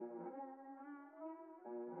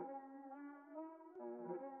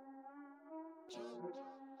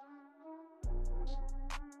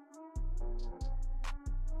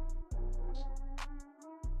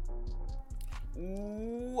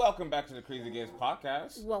Welcome back to the Crazy Games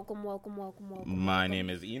Podcast. Welcome. My name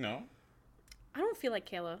is Eno. I don't feel like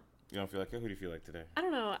Kayla. You don't feel like it? Who do you feel like today? I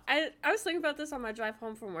don't know. I was thinking about this on my drive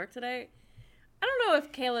home from work today. I don't know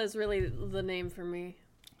if Kayla is really the name for me.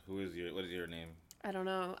 What is your name? I don't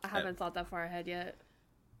know. I haven't thought that far ahead yet.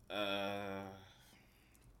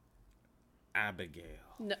 Abigail.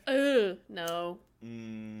 No.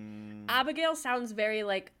 Abigail sounds very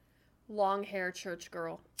like long hair church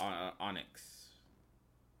girl. Onyx.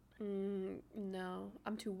 No.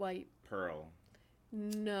 I'm too white. Pearl.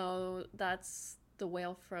 No, that's the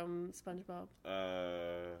whale from SpongeBob.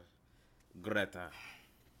 Greta.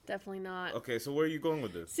 Definitely not. Okay, so where are you going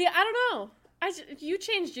with this? See, I don't know. You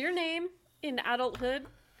changed your name in adulthood.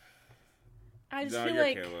 I just feel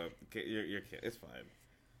like Kayla. You're Kayla. It's fine.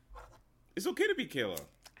 It's okay to be Kayla.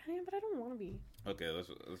 But I don't want to be. Okay, let's.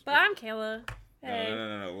 But I'm Kayla. Hey.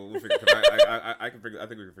 No. We'll figure. I can figure. I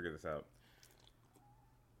think we can figure this out.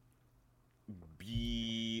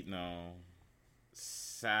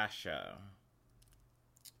 Sasha.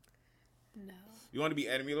 No. You want to be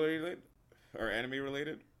anime related or anime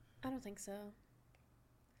related? I don't think so.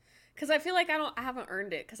 Because I feel like I haven't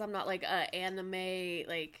earned it. Because I'm not like a anime.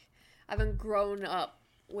 Like I haven't grown up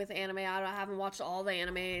with anime. I haven't watched all the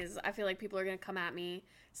animes. I feel like people are gonna come at me.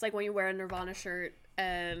 It's like when you wear a Nirvana shirt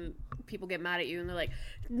and people get mad at you and they're like,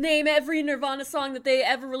 name every Nirvana song that they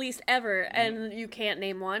ever released ever, and you can't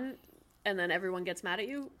name one, and then everyone gets mad at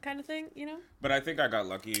you, kind of thing, you know? But I think I got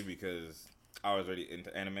lucky because I was already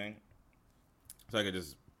into anime, so I could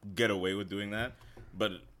just get away with doing that.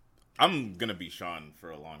 But I'm gonna be Sean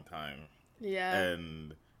for a long time. Yeah.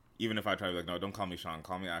 And even if I try to be like, no, don't call me Sean,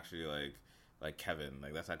 call me actually like Kevin.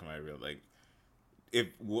 Like that's like my real like.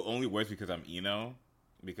 It will only works because I'm Eno.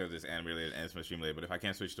 Because it's anime related and it's stream related, but if I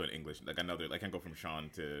can't switch to an English, like another, I can't go from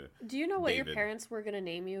Sean to. Do you know what David. Your parents were gonna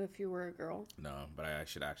name you if you were a girl? No, but I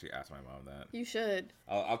should actually ask my mom that. You should.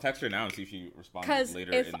 I'll text her now and see if she responds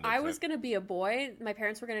later. Because if I was gonna be a boy, my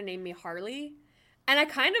parents were gonna name me Harley, and I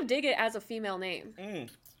kind of dig it as a female name.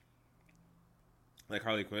 Like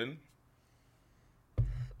Harley Quinn.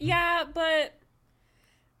 Yeah, but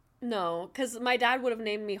no, because my dad would have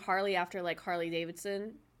named me Harley after like Harley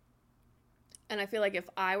Davidson. And I feel like if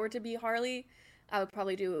I were to be Harley, I would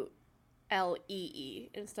probably do Lee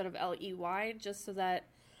instead of Ley, just so that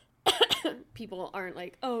people aren't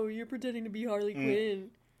like, oh, you're pretending to be Harley Quinn.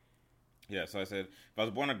 Yeah, so I said, if I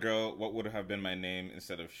was born a girl, what would have been my name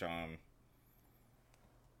instead of Sean?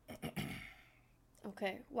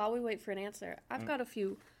 Okay, while we wait for an answer, I've got a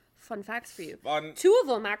few fun facts for you. Fun. 2 of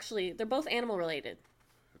them, actually, they're both animal related.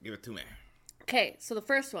 Give it to me. Okay, so the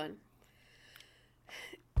first one.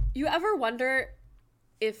 You ever wonder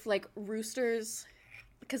if, like, roosters...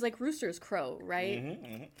 Because, like, roosters crow, right?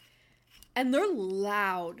 Mm-hmm. And they're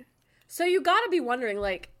loud. So you gotta be wondering,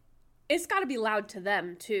 like, it's gotta be loud to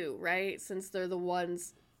them, too, right? Since they're the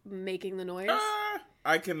ones making the noise.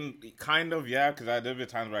 I can kind of, yeah, because there'll be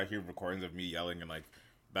times where I hear recordings of me yelling and, like,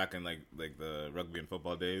 back in, like the rugby and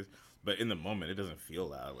football days. But in the moment, it doesn't feel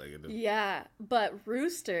loud. Like it doesn't... Yeah, but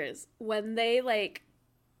roosters, when they, like,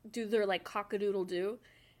 do their, like, cock-a-doodle-doo...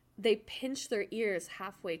 They pinch their ears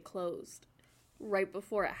halfway closed right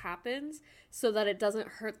before it happens so that it doesn't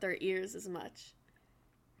hurt their ears as much.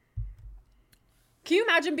 Can you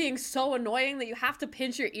imagine being so annoying that you have to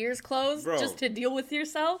pinch your ears closed just to deal with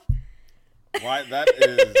yourself? Why that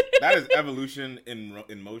is evolution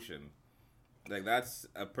in motion. Like that's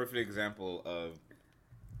a perfect example of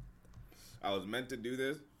I was meant to do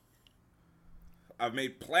this. I've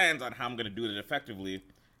made plans on how I'm going to do it effectively.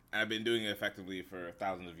 I've been doing it effectively for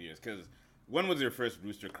thousands of years. Because when was your first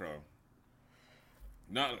rooster crow?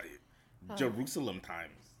 Not like Jerusalem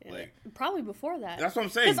times. Yeah, like probably before that. That's what I'm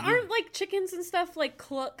saying. Because aren't like chickens and stuff like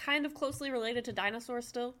kind of closely related to dinosaurs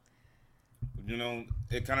still? You know,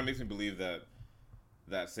 it kind of makes me believe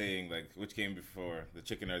that saying like which came before, the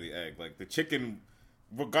chicken or the egg. Like the chicken,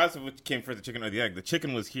 regardless of which came first, the chicken or the egg, the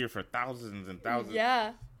chicken was here for thousands and thousands.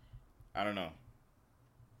 Yeah. I don't know.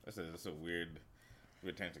 That's a weird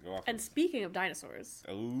tangent to go off. And speaking of dinosaurs,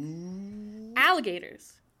 ooh.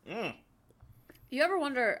 Alligators. You ever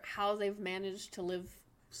wonder how they've managed to live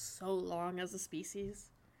so long as a species?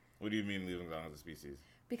 What do you mean living long as a species?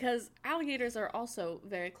 Because alligators are also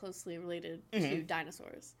very closely related to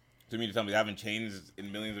dinosaurs. To me, to tell me they haven't changed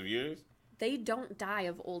in millions of years? They don't die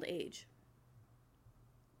of old age.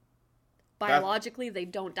 Biologically, they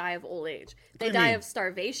don't die of old age. They die of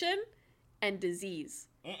starvation and disease.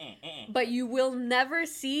 But you will never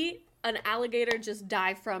see an alligator just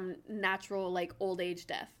die from natural, like, old age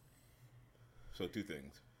death. So 2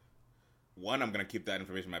 things. One, I'm going to keep that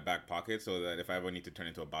information in my back pocket so that if I ever need to turn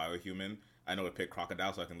into a biohuman, I know it picked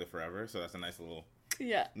crocodile, so I can live forever. So that's a nice little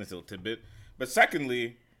tidbit. But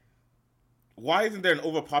secondly, why isn't there an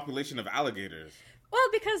overpopulation of alligators? Well,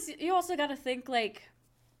 because you also got to think, like,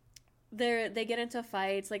 they get into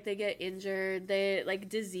fights, like, they get injured, they, like,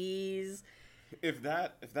 disease. If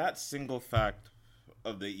that single fact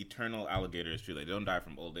of the eternal alligator is true, like, they don't die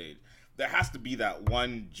from old age, there has to be that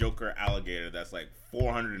one Joker alligator that's, like,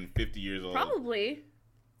 450 years old. Probably.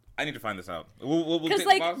 I need to find this out. We'll because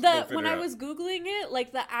like when I was Googling it,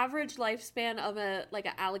 like the average lifespan of an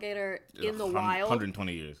alligator in the wild,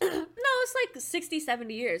 120 years. No, it's like 60,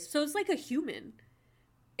 70 years. So it's like a human.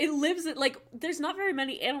 It lives like there's not very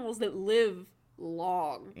many animals that live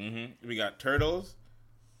long. Mm-hmm. We got turtles.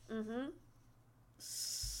 Mm-hmm.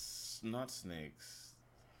 Not snakes.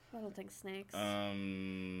 I don't think snakes.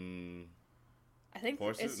 I think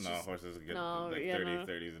horses. Horses get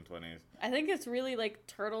 30s and 20s. I think it's really like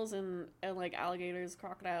turtles and like alligators,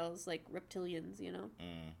 crocodiles, like reptilians. You know.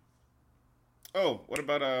 Mm. Oh, what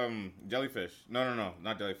about jellyfish? No,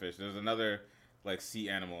 not jellyfish. There's another like sea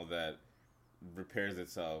animal that repairs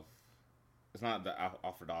itself. It's not the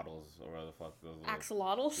axolotls or whatever the fuck those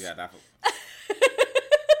axolotls. Yeah, that's.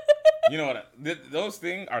 You know what? Those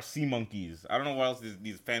things are sea monkeys. I don't know what else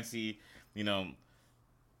these fancy,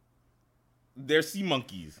 they're sea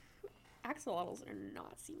monkeys. Axolotls are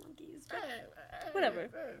not sea monkeys. Whatever.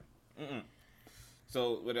 Mm-mm.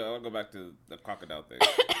 So I'll go back to the crocodile thing.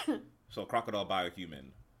 So crocodile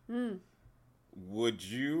biohuman. Mm. Would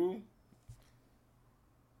you?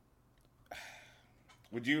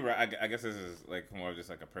 I guess this is like more of just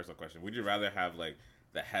like a personal question. Would you rather have like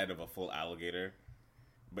the head of a full alligator,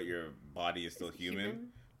 but your body is still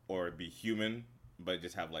human, or be human but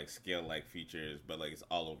just have like scale-like features, but like it's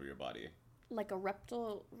all over your body? Like a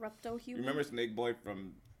repto-human? You remember Snake Boy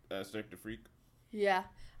from Cirque du Freak? Yeah,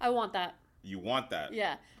 I want that. You want that?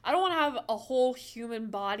 Yeah. I don't want to have a whole human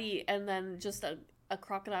body and then just a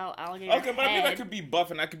crocodile alligator Okay, but I mean, that could be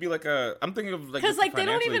buff and that could be like I'm thinking of like... Because like they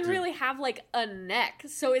don't even really have like a neck,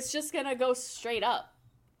 so it's just going to go straight up.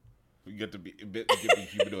 You get to be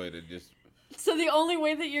humanoid and just... So the only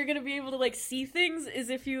way that you're going to be able to like see things is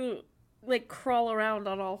if you... like crawl around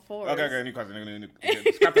on all fours. Okay, new question.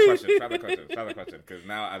 Scrap the question. Because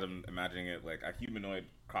now, as I'm imagining it, like a humanoid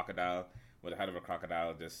crocodile with the head of a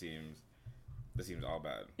crocodile just seems all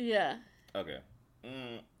bad. Yeah. Okay.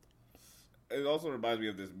 It also reminds me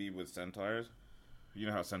of this meme with centaurs. You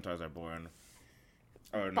know how centaurs are born,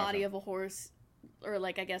 or body of a horse, or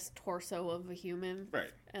like I guess torso of a human,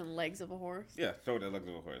 right? And legs of a horse. Yeah, so the legs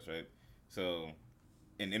of a horse, right? So,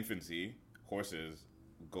 in infancy, horses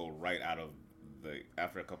go right out of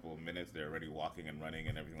after a couple of minutes, they're already walking and running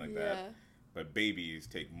and everything like that. But babies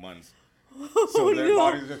take months. So their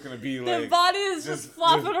body's just going to be like... Their body is just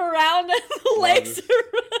flopping around and the legs are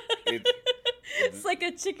running. It's like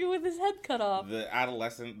a chicken with his head cut off. The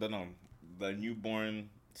newborn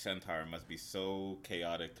centaur must be so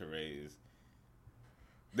chaotic to raise.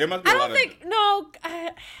 There must be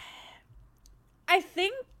I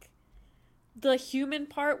think the human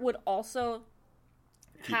part would also...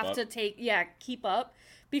 keep up,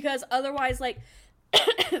 because otherwise like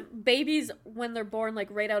babies when they're born like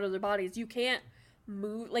right out of their bodies, you can't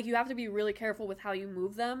move, like you have to be really careful with how you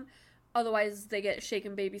move them, otherwise they get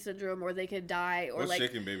shaken baby syndrome or they could die. Or what's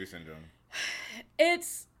shaken baby syndrome?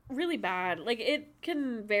 It's really bad. Like it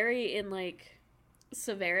can vary in like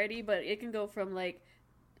severity, but it can go from like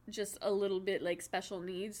just a little bit like special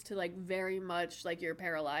needs to like very much like you're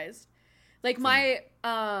paralyzed. Like I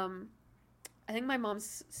think my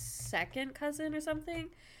mom's second cousin or something,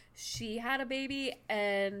 she had a baby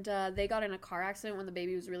and they got in a car accident when the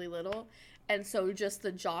baby was really little. And so just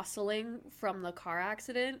the jostling from the car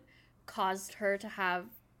accident caused her to have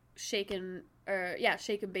shaken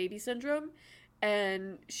baby syndrome.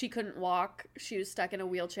 And she couldn't walk. She was stuck in a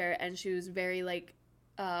wheelchair and she was very like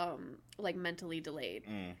mentally delayed.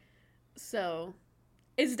 Mm. So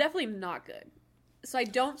it's definitely not good. So I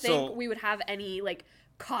don't think we would have any like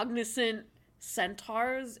cognizant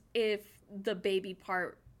centaurs if the baby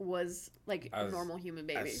part was like a normal human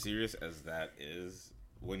baby. As serious as that is,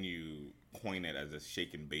 when you coin it as a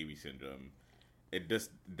shaken baby syndrome, it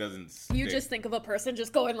just doesn't stick. You just think of a person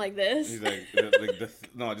just going like this. He's like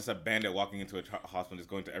just a bandit walking into a hospital, just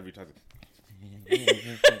going to every time.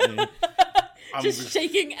 Just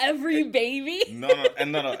shaking every baby. No.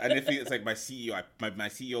 And if it's like my CEO, my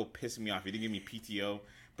CEO pissed me off. He didn't give me PTO.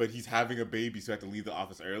 But he's having a baby, so I have to leave the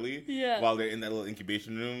office early. Yeah. While they're in that little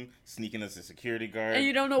incubation room, sneaking as a security guard. And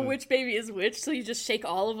you don't know which baby is which, so you just shake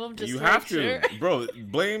all of them. Just you have to, bro.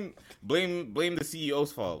 Blame the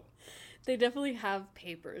CEO's fault. They definitely have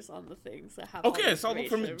papers on the things that have. Okay, so look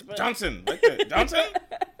from Johnson. Like that. Johnson?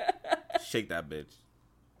 Shake that bitch.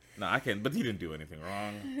 No, I can't. But he didn't do anything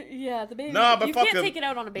wrong. Yeah, the baby. No, but you fuck can't him. take it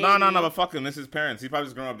out on a baby. No, but fuck him. This is his parents. He probably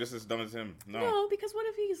just grown up just as dumb as him. No, because what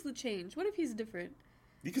if he's the change? What if he's different?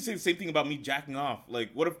 You could say the same thing about me jacking off.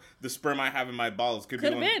 Like, what if the sperm I have in my balls could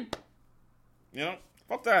have been? You know,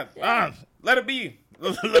 fuck that. Yeah. Let it be.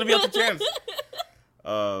 Let it be up to chance.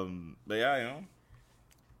 But yeah, you know,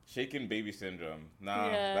 shaken baby syndrome.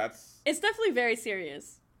 It's definitely very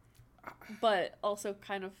serious, but also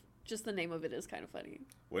kind of just the name of it is kind of funny.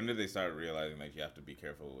 When did they start realizing like you have to be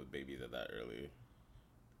careful with babies at that early?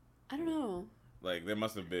 I don't know. Like there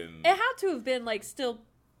must have been. It had to have been like still,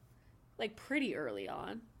 like pretty early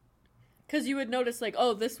on, because you would notice like,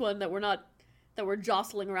 oh, this one that we're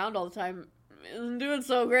jostling around all the time isn't doing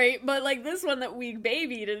so great, but like this one that we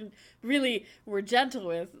babied and really were gentle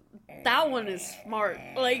with, that one is smart.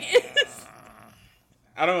 Like,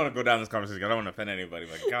 I don't want to go down this conversation. I don't want to offend anybody.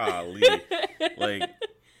 Like, golly, like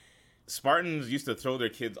Spartans used to throw their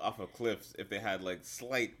kids off of cliffs if they had like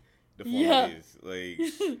slight deformities. Yeah. Like,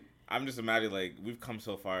 I'm just imagining like we've come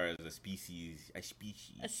so far as a species.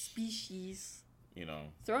 You know,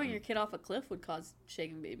 throwing your kid off a cliff would cause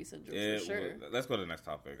shaken baby syndrome for sure. Well, let's go to the next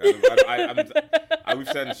topic. We've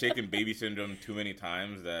said shaken baby syndrome too many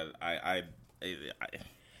times that I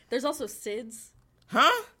There's also SIDS.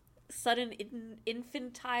 Huh? Sudden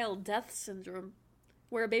infantile death syndrome,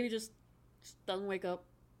 where a baby just doesn't wake up.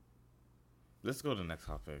 Let's go to the next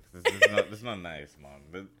topic. This is not nice,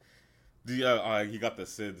 Mom. He got the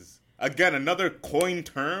SIDS again. Another coin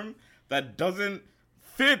term that doesn't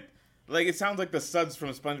fit. Like, it sounds like the suds from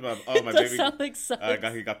SpongeBob. Oh, my baby. Sound like suds.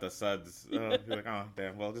 He got the suds. He's like, oh,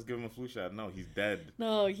 damn. Well, just give him a flu shot. No, he's dead.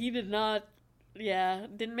 No, he did not. Yeah,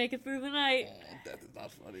 didn't make it through the night. That is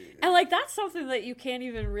not funny. And, like, that's something that you can't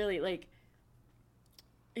even really, like,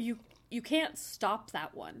 you can't stop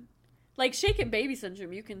that one. Like, shaken baby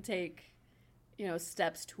syndrome, you can take,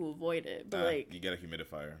 steps to avoid it. But, like... You get a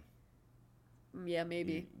humidifier. Yeah,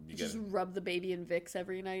 maybe. You just rub the baby in Vicks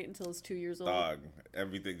every night until it's 2 years old. Dog.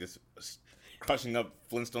 Everything just crushing up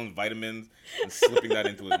Flintstones vitamins and slipping that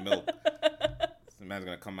into his milk. This man's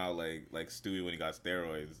gonna come out like Stewie when he got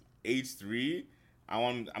steroids. Age 3,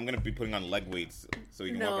 I'm gonna be putting on leg weights so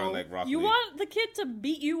he can walk around like Rock Lee. You want the kid to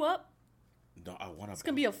beat you up? No, I want to. It's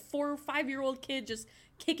gonna be a 4 or 5 year old kid just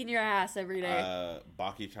kicking your ass every day.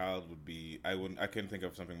 Baki child would be. I couldn't think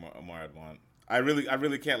of something more I'd want. I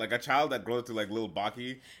really can't. Like, a child that grows to, like, little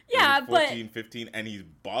Baki, yeah, he's 14, 15, and he's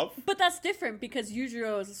buff. But that's different because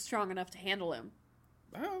Yujiro is strong enough to handle him.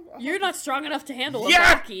 You're not strong enough to handle a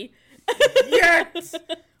Baki. Yes!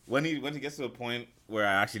 When he gets to a point where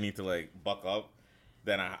I actually need to, like, buck up,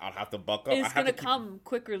 then I'll have to buck up. It's going to come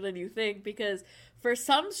quicker than you think because for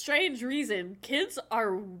some strange reason, kids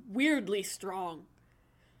are weirdly strong.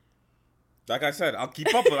 Like I said, I'll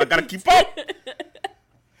keep up. I got to keep up!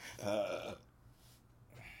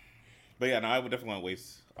 But yeah, no, I would definitely want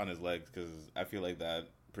weights on his legs because I feel like that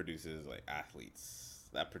produces like athletes.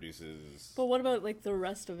 That produces. But what about like the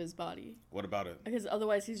rest of his body? What about it? Because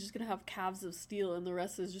otherwise, he's just gonna have calves of steel, and the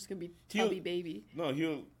rest is just gonna be tubby baby. No,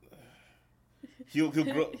 he'll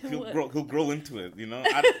grow into it. You know,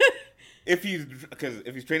 if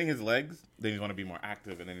he's training his legs, then he's want to be more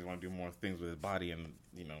active, and then he's want to do more things with his body, and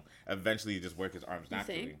eventually just work his arms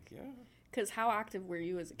naturally. Think? Yeah. Because how active were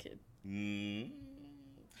you as a kid?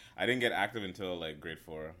 I didn't get active until like grade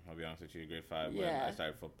 4. I'll be honest with you, grade 5 when I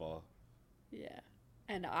started football. Yeah,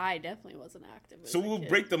 and I definitely wasn't active. So we'll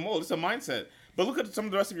break the mold. It's a mindset. But look at some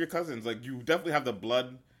of the rest of your cousins. Like, you definitely have the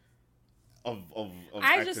blood of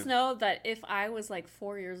I just know that if I was like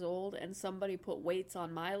 4 years old and somebody put weights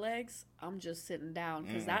on my legs, I'm just sitting down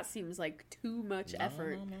because that seems like too much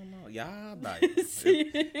effort. No. Yeah,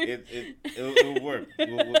 it'll work.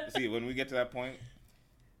 We'll see when we get to that point.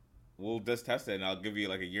 We'll just test it, and I'll give you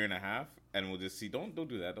like a year and a half, and we'll just see. Don't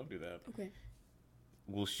do that. Don't do that. Okay.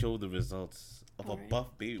 We'll show the results of a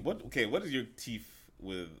buff baby. What is your teeth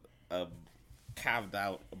with a calved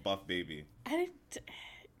out buff baby?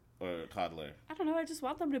 Or a toddler? I don't know. I just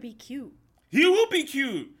want them to be cute. He will be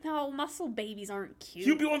cute. No, muscle babies aren't cute.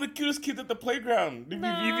 He'll be one of the cutest kids at the playground. He'd be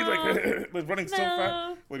like running so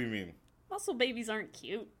fast. What do you mean? Muscle babies aren't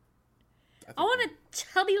cute. I want a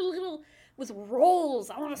chubby little with rolls.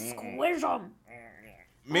 I want to squish them.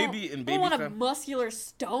 Maybe in baby. I want a muscular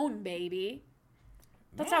stone baby.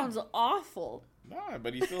 That sounds awful. Nah,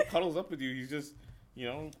 but he still cuddles up with you. He's just,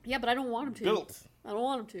 Yeah, but I don't want him to. Built. I don't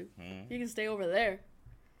want him to. He can stay over there.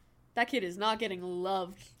 That kid is not getting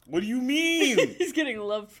loved. What do you mean? He's getting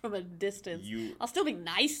loved from a distance. I'll still be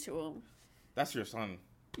nice to him. That's your son.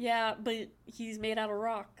 Yeah, but he's made out of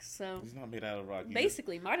rock, so... He's not made out of rock.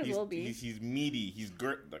 Basically, might as well be. He's meaty. He's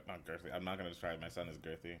not girthy. I'm not going to describe my son as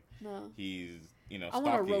girthy. No. He's, stocky. I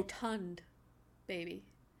want a rotund baby.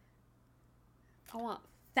 I want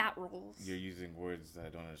fat rolls. You're using words that I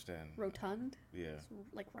don't understand. Rotund? Yeah. It's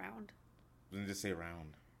like round. Then just say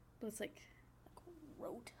round. But it's like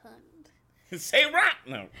rotund. Say round!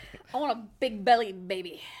 No. I want a big belly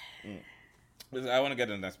baby. Listen, I want to get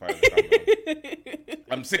in the next part of the problem.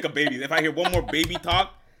 I'm sick of babies. If I hear one more baby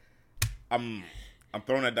talk, I'm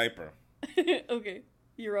throwing a diaper. Okay.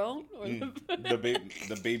 Your own? Or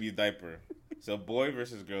the baby diaper. So boy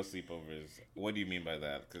versus girl sleepovers. What do you mean by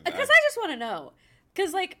that? Because I just want to know.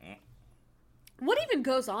 Because, like, what even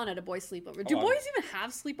goes on at a boy sleepover? Do boys even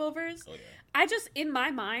have sleepovers? Oh, yeah. I just, in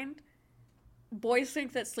my mind, boys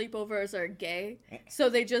think that sleepovers are gay, so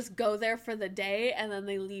they just go there for the day, and then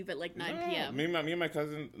they leave at, like, 9 p.m. Me and my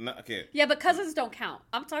cousin, okay. Yeah, but cousins don't count.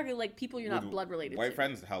 I'm talking, like, people you're not blood related to. White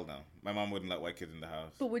friends, hell no. My mom wouldn't let white kids in the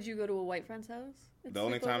house. But would you go to a white friend's house? The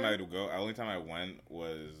only time I went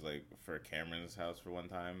was, like, for Cameron's house for one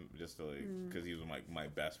time, just to, like, because he was my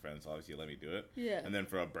best friend, so obviously he let me do it. Yeah. And then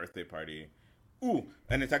for a birthday party. Ooh,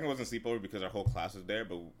 and it technically wasn't sleepover because our whole class was there,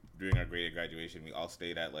 but during our grade graduation, we all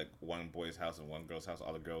stayed at, like, one boy's house and one girl's house.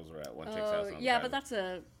 All the girls were at one chick's house. Yeah, but that's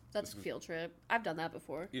a field trip. I've done that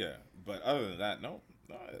before. Yeah, but other than that, no.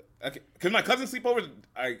 Okay, because my cousin sleepovers,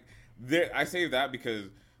 I say that because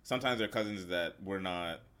sometimes they're cousins that we're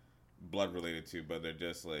not blood related to, but they're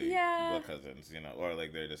just like blood cousins, or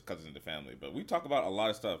like they're just cousins in the family. But we talk about a lot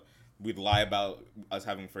of stuff. We'd lie about us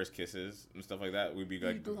having first kisses and stuff like that. We'd be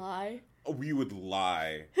like, you'd lie? We would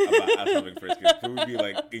lie about us having first kisses. It would be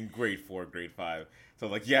like in grade 4, grade 5. So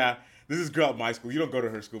like, yeah, this is girl at my school. You don't go to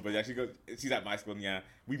her school, but yeah, she's at my school, and yeah,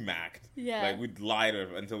 we macked. Yeah. Like, we'd lie to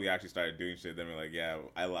her until we actually started doing shit. Then we're like, yeah,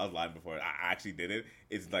 I was lying before. I actually did it.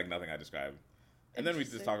 It's like nothing I described. And then we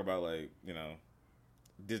just talk about, like,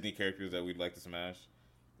 Disney characters that we'd like to smash.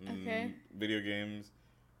 Okay. Video games.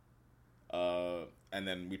 And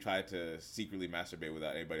then we tried to secretly masturbate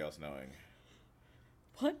without anybody else knowing.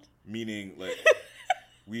 What? Meaning, like,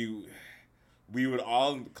 we would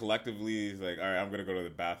all collectively, like, all right, I'm going to go to the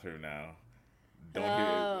bathroom now.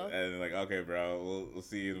 And like, okay, bro, we'll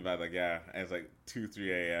see you in about, like, yeah. And it's like 2,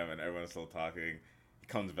 3 a.m. and everyone's still talking. He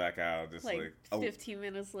comes back out, just like 15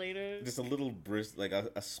 minutes later. Just a little brisk, like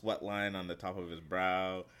a sweat line on the top of his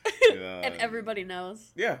brow. And everybody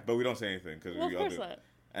knows. Yeah, but we don't say anything. Cause of course not.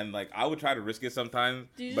 And, like, I would try to risk it sometimes.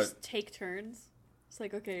 Do you just take turns? It's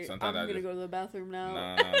like, okay, I'm going to go to the bathroom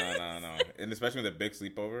now. No. And especially with a big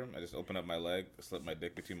sleepover, I just open up my leg, slip my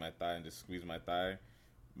dick between my thigh, and just squeeze my thigh,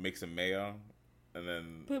 make some mayo, and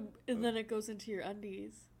then... And then it goes into your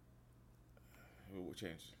undies. We'll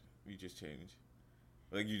change. You just change.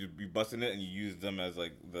 Like, you just be busting it, and you use them as,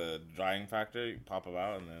 like, the drying factor. You pop them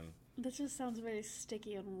out, and then... That just sounds very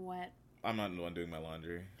sticky and wet. I'm not the one doing my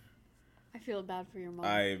laundry. I feel bad for your mom.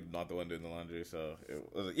 I'm not the one doing the laundry, so it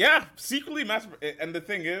was secretly masturbate. And the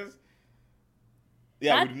thing is,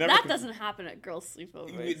 that doesn't happen at girls'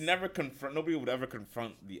 sleepovers. We'd never confront. Nobody would ever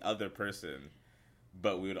confront the other person,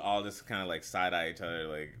 but we would all just kind of like side eye each other,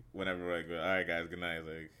 like whenever we're like, all right, guys, good night,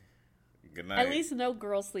 like good night. At least no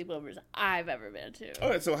girls' sleepovers I've ever been to.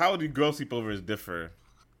 Okay, so how do girl sleepovers differ?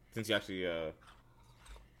 Since you actually, I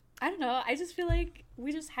don't know. I just feel like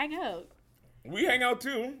we just hang out. We hang out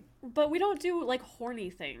too. But we don't do, like,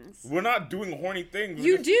 horny things. We're not doing horny things.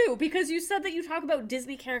 You do, because you said that you talk about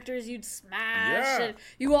Disney characters you'd smash, and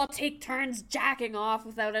you all take turns jacking off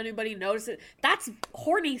without anybody noticing. That's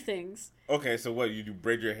horny things. Okay, so what, you do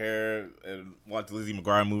braid your hair and watch Lizzie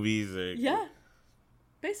McGuire movies? Or... Yeah,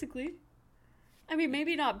 basically. I mean,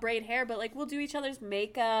 maybe not braid hair, but, like, we'll do each other's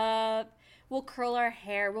makeup. We'll curl our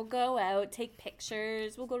hair. We'll go out, take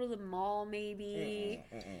pictures. We'll go to the mall, maybe.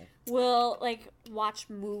 We'll, like, watch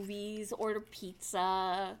movies, order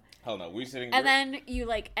pizza. Hell no, we're sitting... And then you,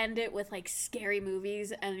 like, end it with, like, scary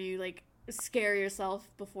movies, and you, like, scare yourself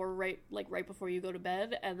right before you go to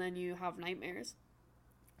bed, and then you have nightmares.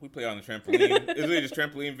 We play on the trampoline. It's really just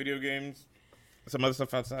trampoline, video games, some other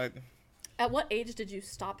stuff outside. At what age did you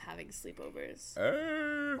stop having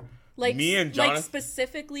sleepovers? Like me and Jonathan, like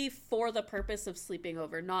specifically for the purpose of sleeping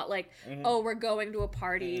over, not like, oh, we're going to a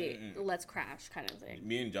party, let's crash kind of thing.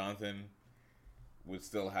 Me and Jonathan would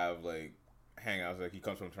still have like hangouts. Like he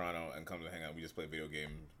comes from Toronto and comes to hang out. We just play video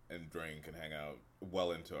games and drink and hang out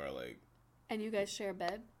well into our like. And you guys share a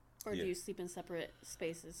bed, or do you sleep in separate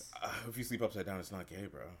spaces? If you sleep upside down, it's not gay,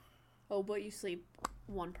 bro. Oh, but you sleep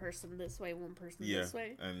one person this way, one person this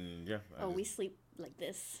way? And we sleep like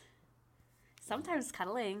this. Sometimes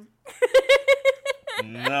cuddling.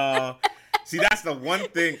 No. See, that's the one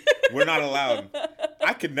thing we're not allowed.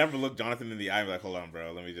 I could never look Jonathan in the eye and be like, hold on,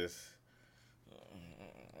 bro. Let me just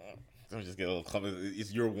get a little club.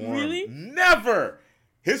 You're warm. Really? Never.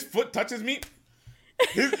 His foot touches me.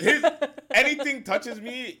 His anything touches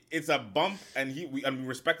me, it's a bump, and I'm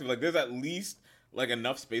respectful. Like, there's at least like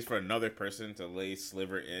enough space for another person to lay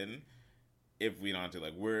sliver in. If we don't have to,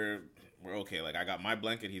 like, we're okay. Like, I got my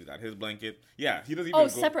blanket, he's got his blanket. Yeah, he doesn't even.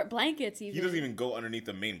 Separate blankets. Even he doesn't even go underneath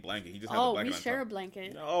the main blanket. He just has a blanket. We share a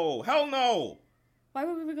blanket. No, hell no. Why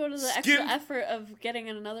would we go to the extra effort of getting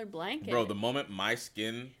another blanket, bro? The moment my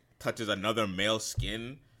skin touches another male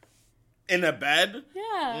skin in a bed,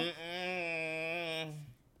 yeah.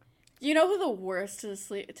 You know who the worst to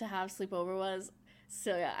have sleepover was?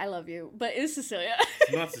 Cecilia. I love you, but it's Cecilia.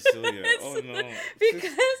 It's not Cecilia. Oh no,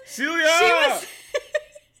 because Cecilia.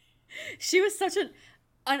 She was such an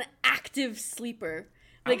active sleeper.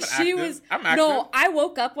 Like I'm active. No, I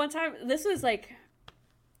woke up one time. This was like,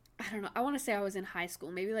 I don't know. I want to say I was in high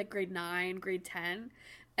school, maybe like grade 9, grade 10,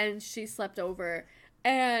 and she slept over.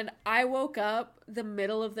 And I woke up the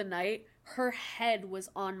middle of the night. Her head was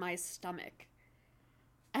on my stomach.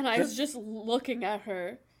 And I was just looking at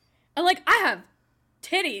her. And, like, I have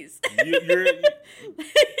titties.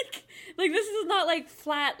 Like, this is not, like,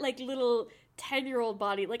 flat, like, little 10-year-old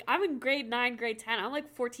body. Like, I'm in grade 9, grade 10. I'm, like,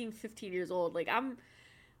 14, 15 years old. Like, I'm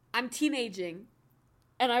teenaging.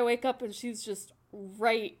 And I wake up and she's just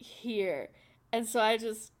right here. And so I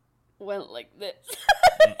just went like this.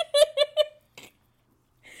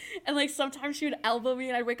 And, like, sometimes she would elbow me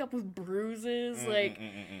and I'd wake up with bruises. Like,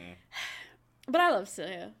 but I love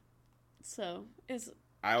Celia. So,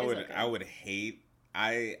 I would hate,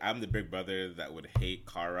 I'm the big brother that would hate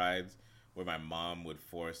car rides where my mom would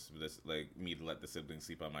force me to let the siblings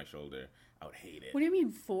sleep on my shoulder. I would hate it. What do you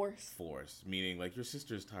mean force? Force. Meaning, like, your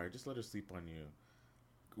sister's tired, just let her sleep on you.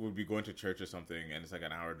 We'd be going to church or something and it's like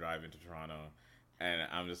an hour drive into Toronto. And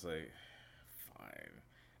I'm just like, fine.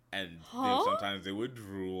 And sometimes they would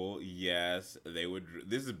drool. Yes, they would.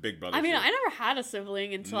 This is Big Brother. I mean, shit. I never had a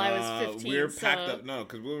sibling until I was 15. We were packed up. No,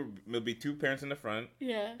 because there'll be 2 parents in the front.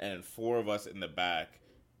 Yeah. And 4 of us in the back.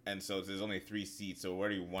 And so there's only 3 seats. So we're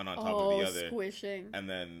already one on top of the other. Squishing. And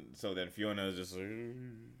then Fiona is just like,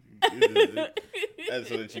 and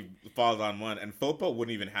so then she falls on one. And Philippa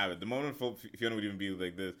wouldn't even have it. The moment Fiona would even be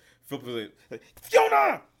like this, Philippa was like,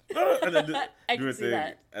 Fiona! And then I can see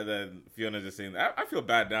that. And then Fiona just saying that. I feel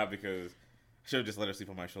bad now because I should have just let her sleep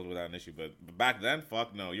on my shoulder without an issue. But back then,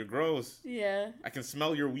 fuck no. You're gross. Yeah. I can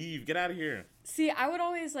smell your weave. Get out of here. See, I would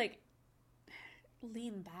always, like,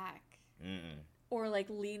 lean back. Or, like,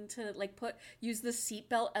 lean to, like, use the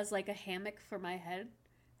seatbelt as, like, a hammock for my head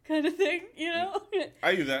kind of thing, you know?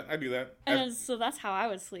 I do that. And so that's how I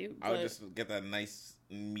would sleep. I would just get that nice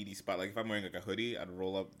meaty spot. Like, if I'm wearing, like, a hoodie, I'd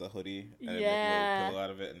roll up the hoodie and make a little pillow out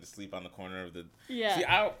of it and just sleep on the corner of the... Yeah. See,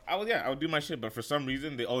 I would do my shit, but for some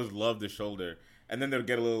reason, they always love the shoulder. And then they'll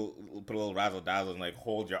put a little razzle-dazzle and, like,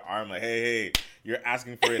 hold your arm, like, hey, you're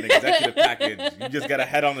asking for an executive package. You just got a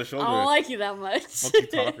head on the shoulder. I don't like you that much. What you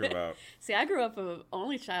talking about? See, I grew up an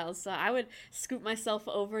only child, so I would scoop myself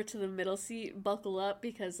over to the middle seat, buckle up,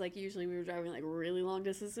 because, like, usually we were driving, like, really long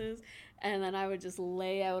distances, and then I would just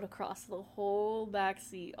lay out across the whole back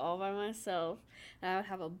seat all by myself, and I would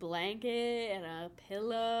have a blanket and a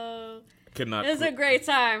pillow. It was a great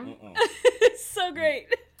time. It's so great.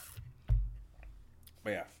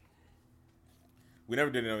 But yeah, we never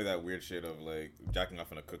did any of that weird shit of, like, jacking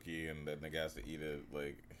off on a cookie and then the guy has to eat it,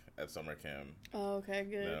 like, at summer camp. Oh, okay,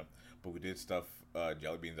 good. Yeah. But we did stuff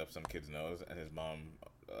jelly beans up some kid's nose, and his mom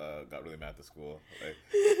got really mad at the school.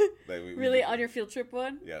 Really? On your field trip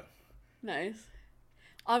one? Yeah. Nice.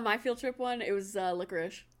 On my field trip one, it was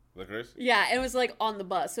licorice. Licorice? Yeah, it was, like, on the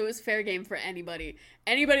bus, so it was fair game for anybody.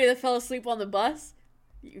 Anybody that fell asleep on the bus,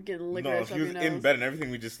 you get licorice up your nose. No, he was in bed and everything,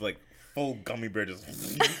 we just, like, full gummy bear just...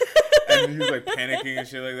 and he was, like, panicking and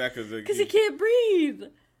shit like that because he can't breathe.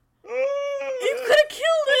 You could have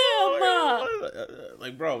killed him.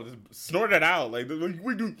 Like, bro, just snort it out. Like,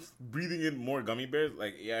 we're doing breathing in more gummy bears.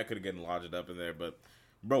 Like, yeah, I could have gotten lodged up in there, but,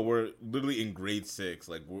 bro, we're literally in grade 6.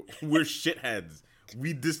 Like, we're shitheads.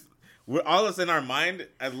 We're all that's in our mind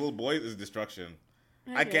as little boys is destruction.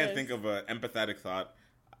 I can't think of an empathetic thought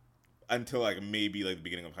until, like, maybe, like, the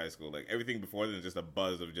beginning of high school. Like, everything before then is just a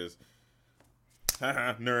buzz of just,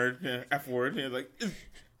 haha, nerd, F word. Like,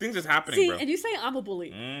 things just happening, bro. See, and you say I'm a bully.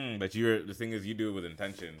 But the thing is, you do it with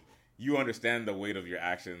intention. You understand the weight of your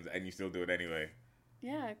actions, and you still do it anyway.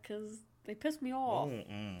 Yeah, because they piss me off.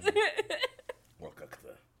 Well,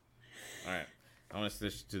 all right. I want to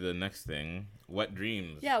switch to the next thing. Wet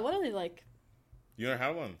dreams. Yeah, what are they like? You never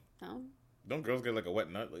had one? No. Don't girls get like a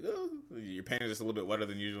wet nut? Like, oh, your panties just a little bit wetter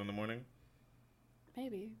than usual in the morning?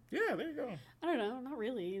 Maybe. Yeah, there you go. I don't know. Not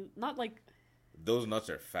really. Not like... Those nuts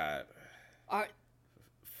are fat. Are...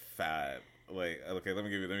 Fat. Like, okay, let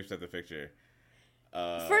me set the picture.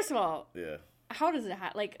 First of all... Yeah. How does it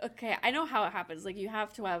happen? Like, okay, I know how it happens. Like, you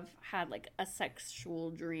have to have had, like, a sexual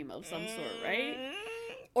dream of some sort, right?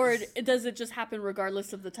 Or does it just happen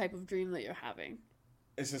regardless of the type of dream that you're having?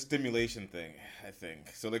 It's a stimulation thing, I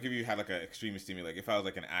think. So, like, if you had, like, an extreme stimulation, like, if I was,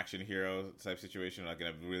 like, an action hero type situation, like, in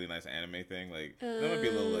a really nice anime thing, like, that might be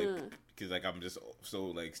a little, like, because, like, I'm just so,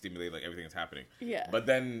 like, stimulated, like, everything is happening. Yeah. But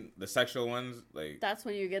then the sexual ones, like... That's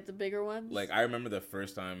when you get the bigger ones? Like, I remember the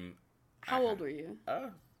first time... How old were you?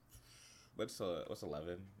 What's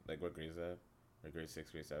 11? Like, what grade is that? Or grade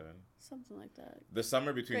 6, grade 7? Something like that. The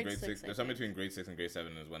summer between grade 6 between grade 6 and grade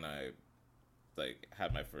 7 is when I... like,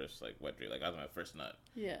 had my first, like, wet dream. Like, I was my first nut.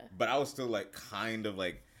 Yeah. But I was still, like, kind of,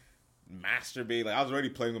 like, masturbate. Like, I was already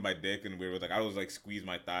playing with my dick and weird. Like, I was, like, squeeze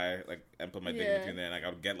my thigh, like, and put my dick between there. And, like, I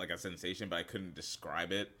would get, like, a sensation, but I couldn't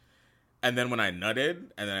describe it. And then when I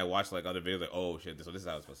nutted, and then I watched, like, other videos, like, oh, shit, this is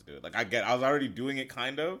how I was supposed to do it. Like, I was already doing it,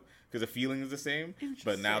 kind of, because the feeling is the same.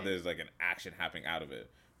 But now there's, like, an action happening out of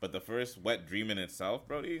it. But the first wet dream in itself,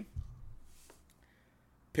 Brody,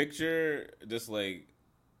 picture just, like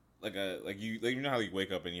you know how you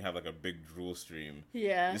wake up and you have like a big drool stream.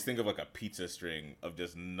 Yeah. Just think of like a pizza string of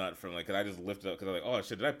just nut from like, cause I just lifted up because I'm like, oh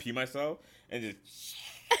shit, did I pee myself? And just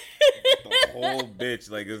the whole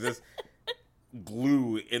bitch like is just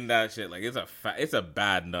glue in that shit. Like it's a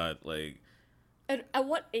bad nut. Like at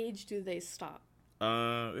what age do they stop? They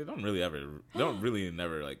don't really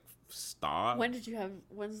never like stop. When's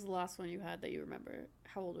the last one you had that you remember?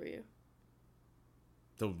 How old were you?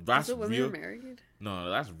 The last was it when we were married? No,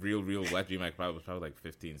 the last real wet dream I was probably like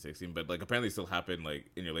 15, 16. But like apparently still happened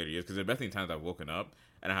like in your later years because there have been times I've woken up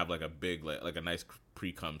and I have like a big like a nice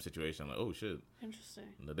pre-cum situation. I'm like, oh shit, interesting.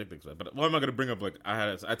 The dick looks bad. But what am I gonna bring up? Like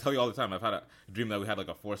I tell you all the time. I've had a dream that we had like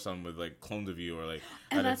a foursome with like clones of you or like.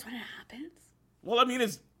 And that's when it happens. Well, I mean,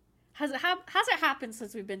 has it happened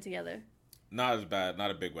since we've been together? Not as bad.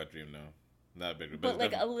 Not a big wet dream, no. Not a big. But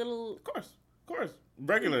like a little. Of course,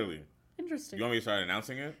 regularly. Interesting. You want me to start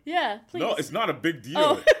announcing it? Yeah, please. No, it's not a big deal.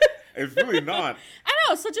 Oh. It's really not. I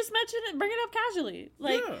know, so just mention it, bring it up casually.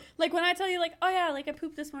 Like when I tell you, like, oh yeah, like I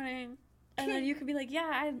pooped this morning, and then you could be like,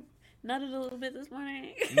 yeah, I nutted a little bit this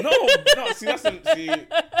morning. No.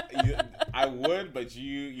 I would, but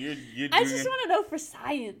you're I just want to know for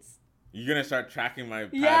science. You're gonna start tracking my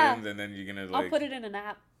patterns, and then you're gonna like. I'll put it in an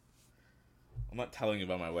app. I'm not telling you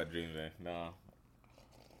about my wet dreams, man. No.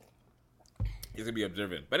 You're gonna be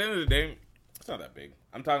observant. But at the end of the day, it's not that big.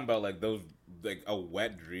 I'm talking about like those, like a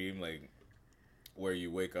wet dream, like where you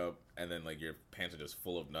wake up and then like your pants are just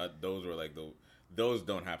full of nut. Those were like those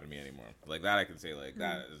don't happen to me anymore. Like that I can say like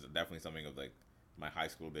that is definitely something of like my high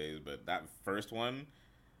school days. But that first one,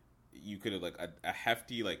 you could have like a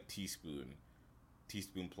hefty like teaspoon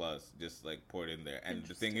plus just like poured in there. And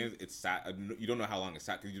the thing is, it's sat. You don't know how long it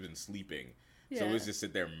sat because you've been sleeping. Yeah. So it was just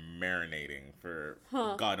sit there marinating for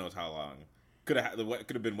God knows how long. Could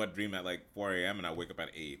have been wet dream at like 4 a.m. and I wake up at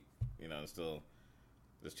 8. You know, and still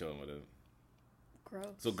just chilling with it. Gross.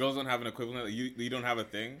 So girls don't have an equivalent. Like, you don't have a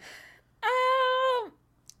thing.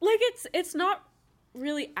 Like it's not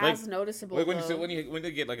really as noticeable. Like when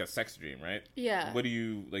they get like a sex dream, right? Yeah. What do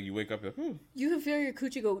you like? You wake up like, You can feel your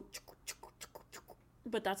coochie go,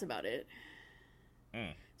 but that's about it.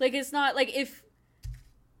 Mm. Like it's not like if,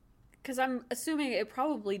 because I'm assuming it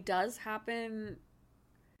probably does happen.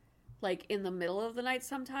 Like in the middle of the night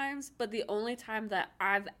sometimes, but the only time that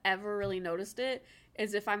I've ever really noticed it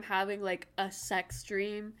is if I'm having like a sex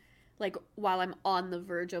dream, like while I'm on the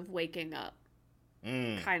verge of waking up,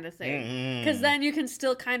 kind of thing. Because then you can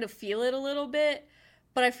still kind of feel it a little bit,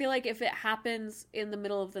 but I feel like if it happens in the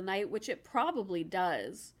middle of the night, which it probably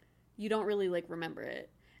does, you don't really like remember it,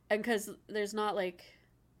 and because there's not like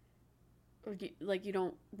you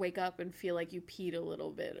don't wake up and feel like you peed a little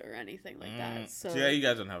bit or anything like that. So yeah, you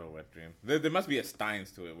guys don't have a wet dream. There must be a Steins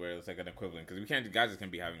to it where it's like an equivalent because guys just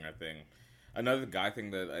can't be having our thing. Another guy thing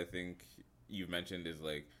that I think you've mentioned is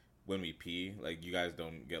like when we pee, like you guys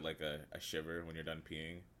don't get like a shiver when you're done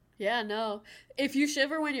peeing. Yeah, no. If you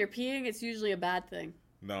shiver when you're peeing, it's usually a bad thing.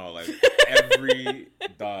 No, like every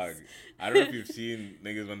dog. I don't know if you've seen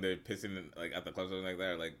niggas when they're pissing like at the club or something like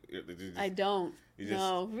that. Or, like I don't.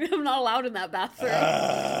 No, I'm not allowed in that bathroom.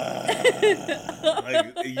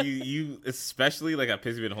 Like you especially like a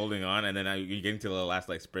piss you've been holding on, and then you're getting to the last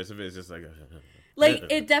like spritz of it. It's just like like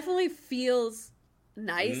it definitely feels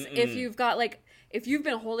nice if you've got like if you've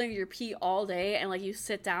been holding your pee all day and like you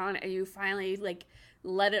sit down and you finally like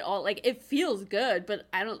let it all, like, it feels good, but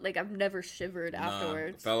I don't, like, I've never shivered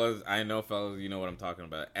afterwards. Fellas, I know, fellas, you know what I'm talking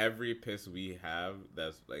about. Every piss we have,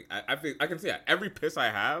 that's, like, I think, I can see that. Every piss I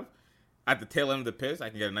have, at the tail end of the piss, I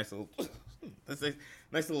can get a nice little,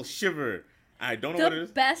 nice little shiver. I don't know what it is.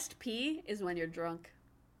 The best pee is when you're drunk.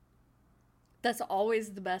 That's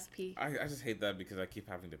always the best pee. I just hate that because I keep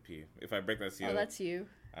having to pee. If I break that seal. Oh, that's you.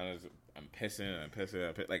 I'm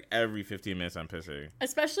pissing. Like, every 15 minutes I'm pissing.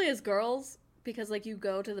 Especially as girls, because, like, you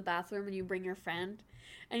go to the bathroom and you bring your friend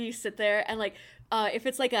and you sit there and, like, if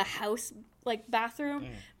it's, like, a house, like, bathroom,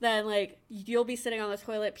 then, like, you'll be sitting on the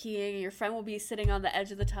toilet peeing and your friend will be sitting on the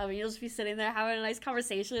edge of the tub and you'll just be sitting there having a nice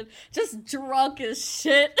conversation, just drunk as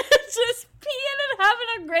shit, just peeing and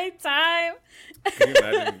having a great time. Can you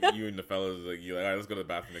imagine you and the fellas, like, you like, all right, let's go to the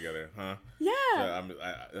bathroom together, huh? Yeah.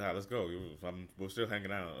 So let's go. We're still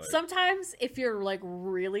hanging out. Like, sometimes, if you're, like,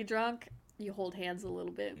 really drunk, you hold hands a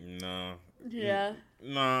little bit. No. Yeah.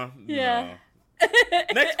 No. Yeah. No.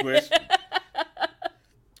 Next question.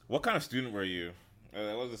 What kind of student were you?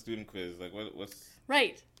 What was the student quiz? Like, what's...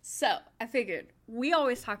 Right. So, I figured, we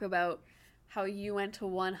always talk about how you went to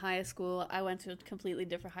one high school, I went to a completely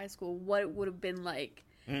different high school, what it would have been like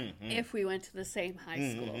if we went to the same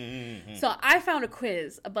high school. So, I found a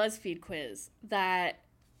BuzzFeed quiz, that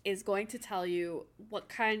is going to tell you what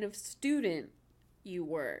kind of student you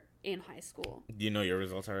were in high school. Do you know your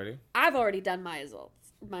results already? I've already done my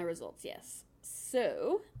results, yes.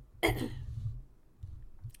 So,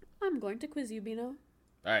 I'm going to quiz you, Bino. All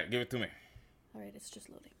right, give it to me. All right, it's just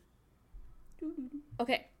loading.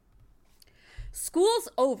 Okay. School's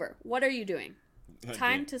over. What are you doing?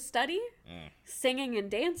 Time to study? Singing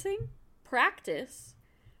and dancing? Practice?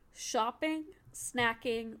 Shopping?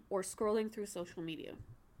 Snacking? Or scrolling through social media?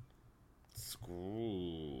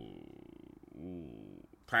 School. Ooh.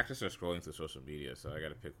 Practice or scrolling through social media, so I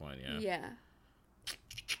gotta pick one, yeah. Yeah.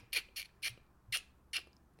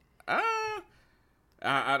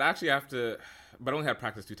 I'd actually have to, but I only have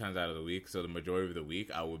practice 2 times out of the week, so the majority of the week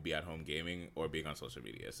I would be at home gaming or being on social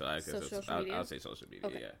media. So I guess I'll say social media,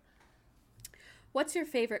 okay. Yeah. What's your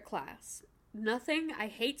favorite class? Nothing, I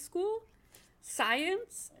hate school,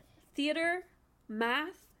 science, theater,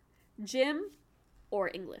 math, gym, or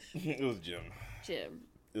English? It was gym. Gym.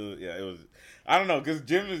 It was. I don't know, because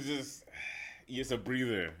gym is just, it's a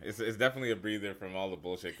breather. It's definitely a breather from all the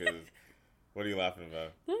bullshit, because... What are you laughing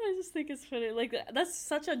about? No, I just think it's funny. Like, that's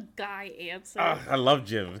such a guy answer. I love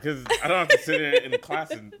gym because I don't have to sit in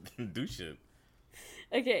class and do shit.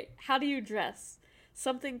 Okay, how do you dress?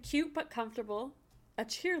 Something cute but comfortable. A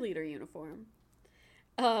cheerleader uniform.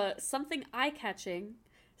 Something eye-catching.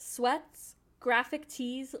 Sweats, graphic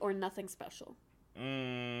tees, or nothing special.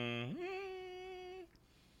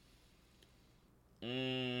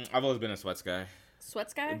 I've always been a sweats guy.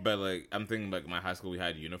 Sweats guy? But, like, I'm thinking, like, my high school, we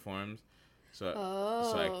had uniforms. So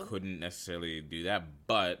I couldn't necessarily do that,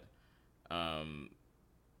 but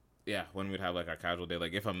yeah, when we'd have like our casual day,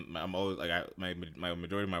 like if I'm always like my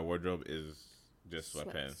majority of my wardrobe is just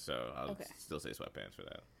sweatpants, so I'll still say sweatpants for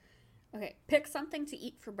that. Okay, pick something to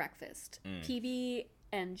eat for breakfast.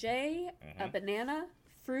 PB&J, a banana,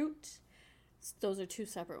 fruit. Those are 2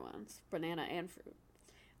 separate ones, banana and fruit.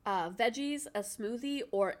 Veggies, a smoothie,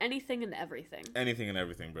 or anything and everything. Anything and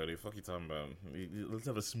everything, Brody. Fuck you talking about? Let's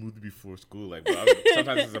have a smoothie before school. Like, bro,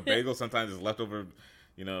 sometimes it's a bagel, sometimes it's leftover,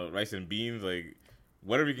 rice and beans. Like,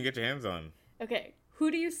 whatever you can get your hands on. Okay, who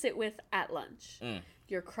do you sit with at lunch?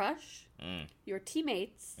 Your crush, your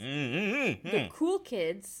teammates, the cool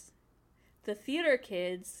kids, the theater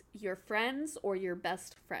kids, your friends, or your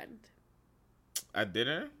best friend? At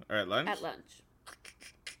dinner or at lunch? At lunch.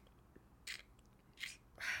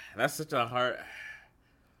 That's such a hard.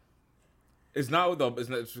 It's not with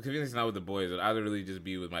it's not with the boys. It'd either really just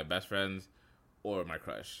be with my best friends or my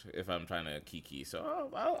crush if I'm trying to kiki. So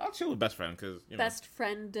I'll chill with best friend because best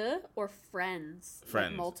friend or friends.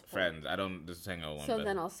 Friends, like multiple. Friends. I don't just hang out with one. So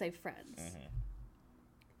then I'll say friends.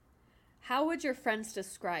 How would your friends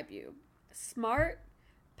describe you? Smart,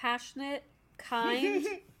 passionate, kind,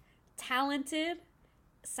 talented,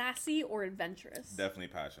 sassy, or adventurous? Definitely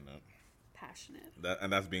passionate.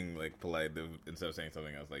 That's being like polite instead of saying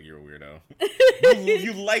something else like you're a weirdo.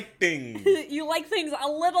 you like things. You like things a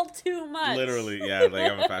little too much. Literally, yeah.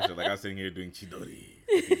 Like I'm a passionate. Like I was sitting here doing chidori.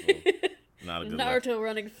 Not a good Naruto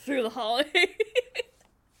running through the hallway.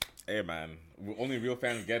 Hey man, only real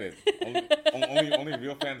fans get it. Only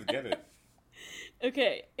real fans get it.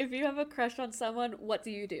 Okay, if you have a crush on someone, what do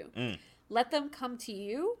you do? Let them come to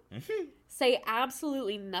you. Say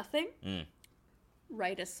absolutely nothing.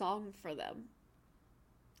 Write a song for them.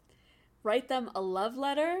 Write them a love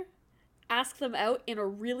letter. Ask them out in a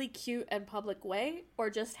really cute and public way, or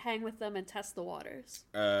just hang with them and test the waters?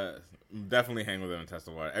 Definitely hang with them and test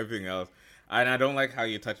the water. Everything else. And I don't like how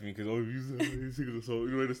you touch me because, you sing the song.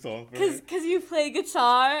 You write a song for me. Because you play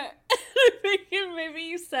guitar. Maybe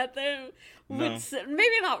you set them.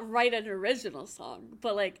 Maybe not write an original song,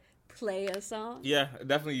 but like play a song. Yeah,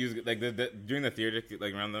 definitely use like during the theater,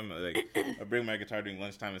 like around them. Like I bring my guitar during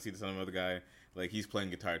lunchtime and see some other guy. Like he's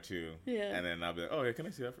playing guitar too. Yeah. And then I'll be like, oh yeah, can I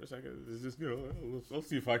see that for a second? It's just I'll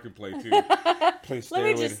see if I can play too. Play Let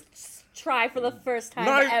me just try for the first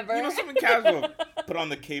time ever. Something casual. Put on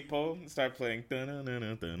the capo and start playing. And the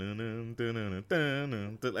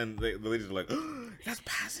ladies are like, oh, that's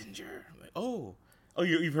Passenger. I'm like, oh,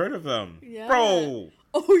 you've heard of them, bro?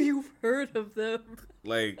 Oh, you've heard of them.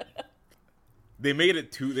 Like, they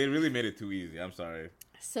really made it too easy. I'm sorry.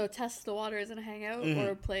 So test the waters and hang out,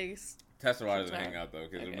 or play. Test the waters and hang out though,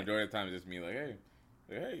 because the majority of the time it's just me like,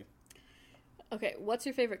 hey. Okay, what's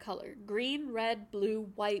your favorite color? Green, red,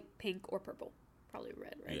 blue, white, pink, or purple? Probably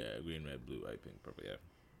red, right? Yeah, green, red, blue, white, pink, purple, yeah.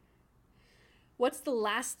 What's the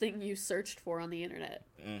last thing you searched for on the internet?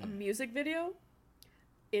 A music video?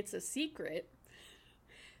 It's a secret?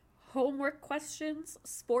 Homework questions?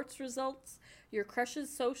 Sports results? Your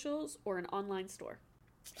crush's socials? Or an online store?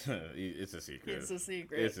 It's a secret. It's a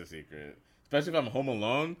secret. It's a secret. Especially if I'm home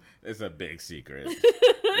alone, it's a big secret.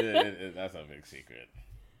 That's a big secret.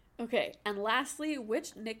 Okay, and lastly,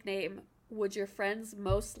 which nickname would your friends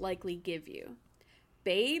most likely give you?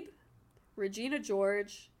 Babe, Regina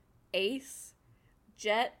George, Ace,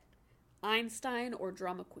 Jet, Einstein, or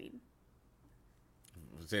Drama Queen?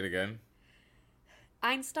 Say it again.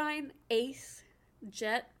 Einstein, Ace,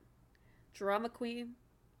 Jet, Drama Queen,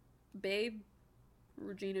 Babe,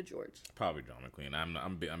 Regina George. Probably Drama Queen. I'm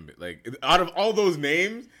like, out of all those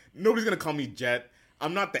names, nobody's gonna call me Jet.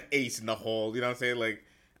 I'm not the ace in the hole. You know what I'm saying? Like,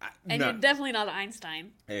 you're definitely not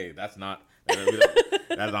Einstein. Hey, that's not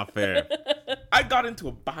fair. I got into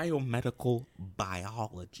a biomedical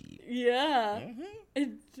biology. Yeah.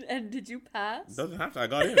 And did you pass? Doesn't have to. I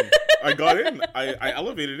got in. I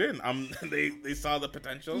elevated in. They saw the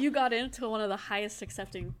potential. You got into one of the highest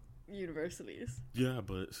accepting universities. Yeah,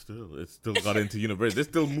 but it still got into university. There's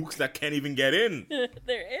still mooks that can't even get in.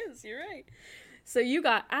 There is. You're right. So you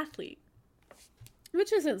got athlete,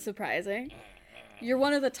 which isn't surprising. You're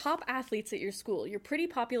one of the top athletes at your school. You're pretty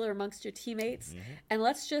popular amongst your teammates. And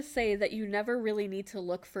let's just say that you never really need to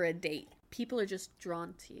look for a date. People are just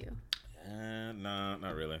drawn to you. No,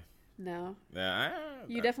 not really. No? Yeah.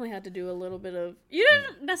 You definitely had to do a little bit of... You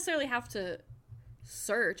didn't necessarily have to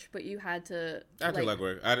search, but you had to... After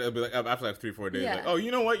work. I'd be like, after 3-4 days, like, oh,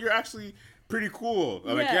 you know what? You're actually pretty cool.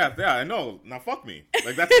 I'm like, yeah, I know. Now fuck me.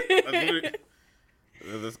 Like, that's literally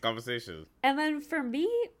this conversation. And then for me,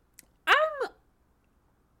 I'm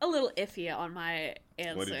a little iffy on my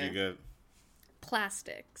answer. What did you get?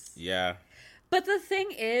 Plastics. Yeah. But the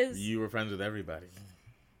thing is... You were friends with everybody.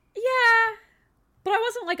 Yeah. But I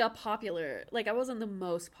wasn't like I wasn't the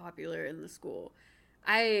most popular in the school.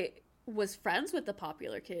 I was friends with the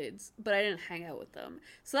popular kids, but I didn't hang out with them.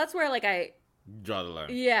 So that's where I draw the line.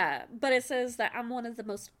 Yeah, but it says that I'm one of the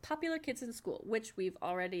most popular kids in school, which we've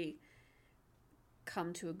already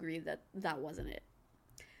come to agree that wasn't it.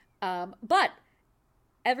 But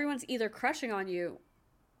everyone's either crushing on you.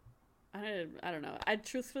 I don't know. I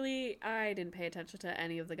didn't pay attention to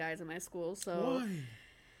any of the guys in my school, so... Why?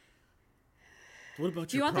 What about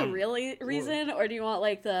do you want the real reason, or do you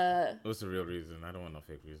want the... What's the real reason? I don't want no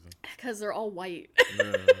fake reason. Because they're all white.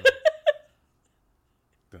 Dun,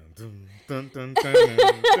 dun, dun, dun, dun,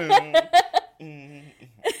 dun.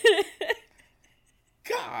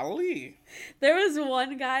 Golly. There was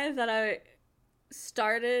one guy that I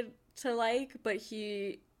started to like, but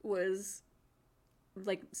he was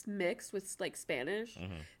mixed with Spanish.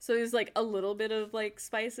 So there's a little bit of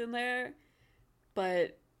spice in there,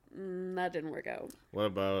 but that didn't work out. What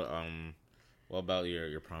about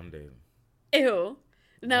your prom date? Ew.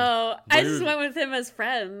 No, I just went with him as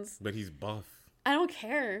friends. But he's buff. I don't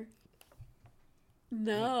care.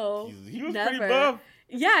 No. He was never. pretty buff.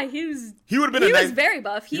 Yeah, he was. He was very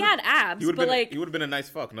buff. He had abs, he would have been a nice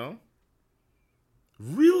fuck, no?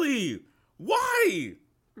 Really? Why?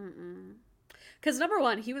 Because number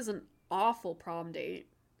one, he was an awful prom date.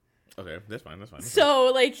 Okay, that's fine.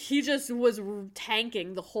 So, he just was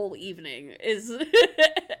tanking the whole evening.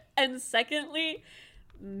 And secondly,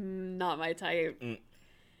 not my type.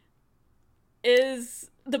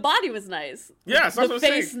 The body was nice. Yeah, so the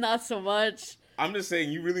face not so much. I'm just saying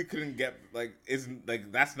you really couldn't get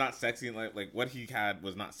that's not sexy, and like what he had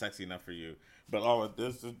was not sexy enough for you. But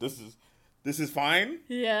this is fine.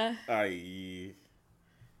 Yeah. I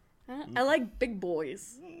I like big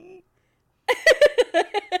boys.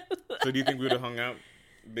 So do you think we would have hung out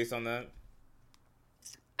based on that?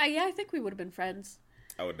 Yeah, I think we would have been friends.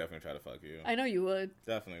 I would definitely try to fuck you. I know you would.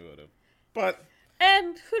 Definitely would have. But...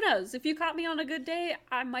 And who knows? If you caught me on a good day,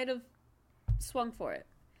 I might have swung for it.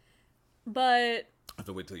 But... I have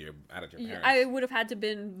to wait till you're out of your parents. I would have had to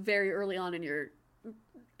been very early on in your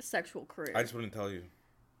sexual career. I just wouldn't tell you.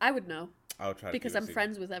 I would know. I would try to because I'm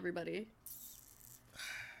friends with everybody.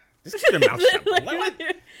 Just keep your mouth shut.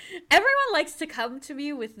 Everyone likes to come to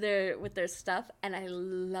me with their stuff, and I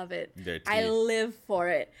love it. I live for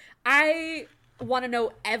it. I want to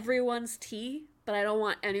know everyone's tea, but I don't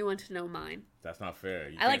want anyone to know mine. That's not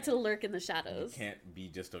fair. I like to lurk in the shadows. You can't be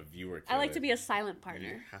just a viewer. I like to be a silent partner.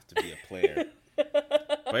 You have to be a player.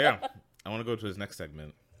 But yeah, I want to go to his next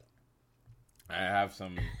segment. I have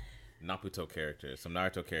some Naruto characters, some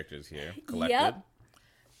Naruto characters here collected. Yep.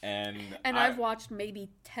 And I've watched maybe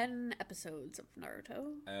 10 episodes of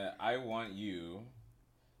Naruto. I want you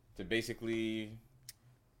to basically...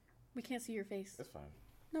 We can't see your face. That's fine.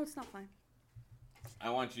 No, it's not fine. I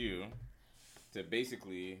want you to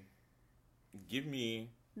basically give me...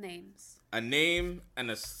 Names. A name and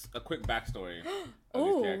a quick backstory of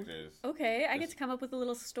these characters. Okay. I get to come up with a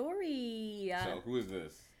little story. So, who is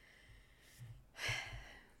this?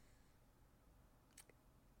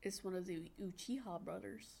 It's one of the Uchiha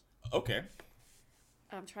brothers. Okay.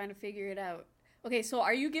 I'm trying to figure it out. Okay, so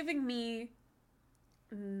are you giving me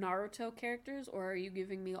Naruto characters, or are you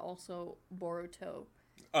giving me also Boruto?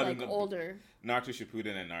 Older. Naruto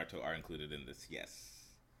Shippuden and Naruto are included in this, yes.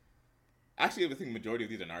 Actually, I think majority of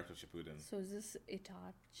these are Naruto Shippuden. So is this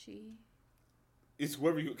Itachi? It's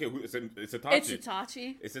whoever you... Okay, it's Itachi. It's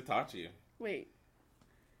Itachi? It's Itachi. Wait.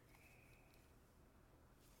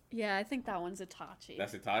 Yeah, I think that one's Itachi.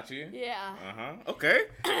 That's Itachi? Yeah. Uh-huh. Okay.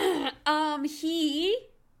 He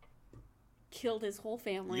killed his whole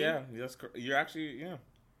family. Yeah, you're actually, yeah.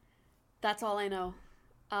 That's all I know.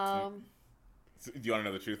 So, do you want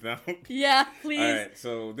to know the truth now? Yeah, please. All right,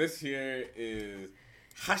 so this here is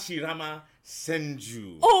Hashirama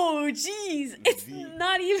Senju. Oh, jeez. It's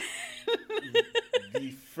not even...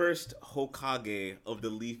 the first Hokage of the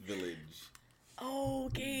Leaf Village.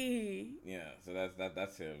 Okay. Yeah, so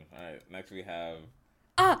that's him. All right, next we have...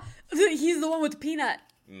 he's the one with the peanut.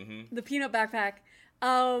 Mm-hmm. The peanut backpack.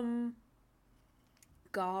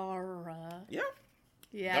 Gaara. Yeah.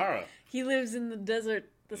 Gaara. He lives in the desert,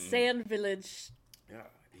 the sand village. Yeah,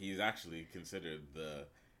 he's actually considered the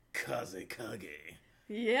Kazekage.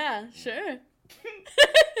 Yeah, sure.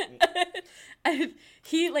 And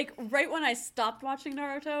he, like, right when I stopped watching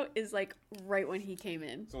Naruto is, like, right when he came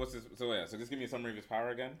in. So what's his... So yeah, so just give me a summary of his power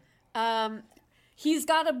again. He's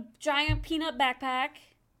got a giant peanut backpack,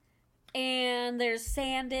 and there's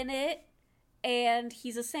sand in it, and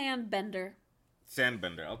he's a sand bender.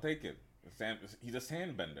 Sandbender, I'll take it. He's a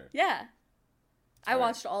sandbender. Yeah. I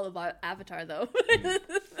watched all of Avatar, though.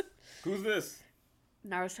 Who's this?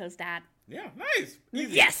 Naruto's dad. Yeah, nice.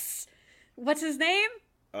 Easy. Yes! What's his name?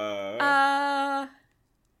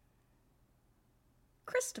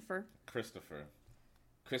 Christopher. Christopher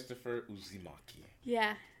Uzumaki.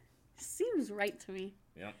 Yeah. Seems right to me.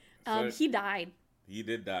 Yeah. So, he died. He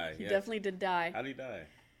did die. He definitely did die. How did he die?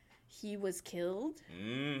 He was killed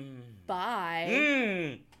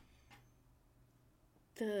by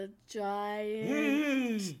the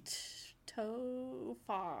giant toe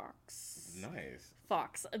fox. Nice.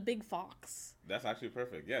 Fox. A big fox. That's actually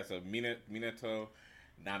perfect. Yeah, so Minato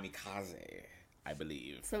Namikaze, I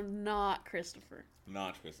believe. So not Christopher.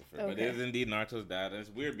 Not Christopher. Okay. But it is indeed Naruto's dad. And it's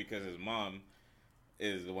weird because his mom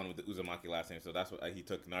is the one with the Uzumaki last name. So that's what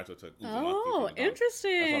Naruto took Uzumaki. Oh,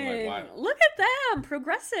 interesting. That's why I'm like, look at them.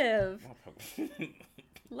 Progressive.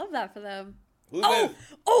 Love that for them. Who's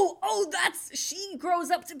this? She grows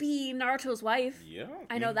up to be Naruto's wife. Yeah.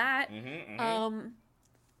 I know that. Mm-hmm.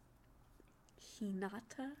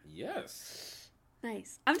 Hinata? Yes.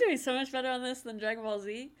 Nice. I'm doing so much better on this than Dragon Ball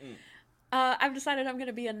Z. I've decided I'm going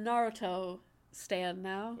to be a Naruto stan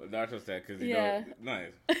now. Naruto stan, because you know,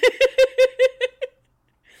 nice.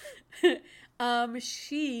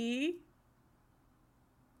 She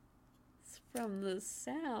is from the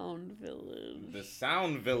Sound Village. The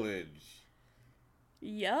Sound Village.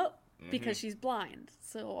 Yep. Because she's blind.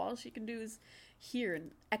 So all she can do is hear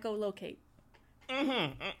and echolocate.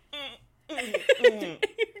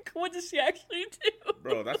 What does she actually do?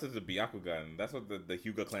 Bro, that's just a Byakugan. That's what the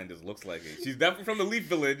Hyuga clan just looks like. She's definitely from the Leaf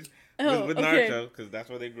Village with Naruto, because that's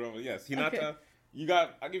where they grew up. Yes, Hinata,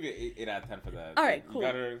 I'll give you an 8 out of 10 for that. All right, You cool.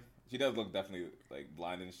 got her, she does look definitely like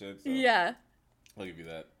blind and shit. So Yeah. I'll give you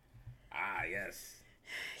that. Ah, yes.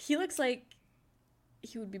 He looks like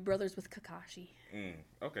He would be brothers with Kakashi.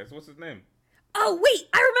 Okay, so what's his name? Oh, wait!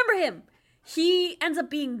 I remember him! He ends up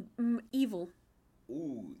being evil.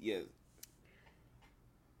 Ooh, yes.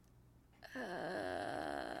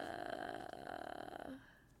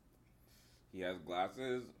 He has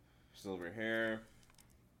glasses, silver hair.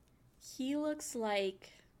 He looks like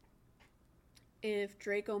if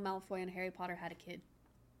Draco Malfoy and Harry Potter had a kid.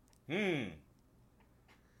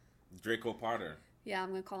 Draco Potter. Yeah, I'm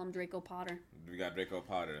gonna call him Draco Potter. We got Draco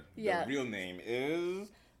Potter. Yeah. The real name is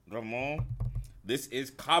Ramon. This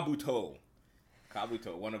is Kabuto.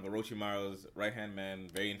 Kabuto, one of Orochimaru's right-hand man,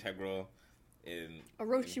 very integral in...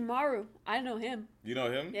 Orochimaru. I know him. You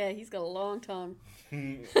know him? Yeah, he's got a long tongue.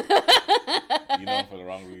 You know him for the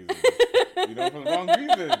wrong reason. You know him for the wrong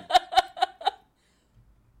reason.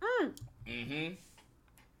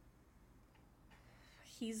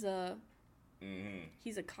 He's a...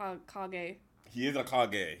 He's a Kage. He is a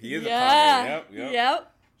Kage. He is yeah. a Kage.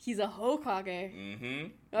 Yep. He's a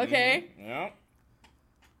Hokage. Okay. Yep.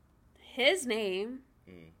 His name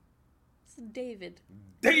is David.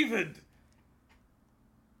 David!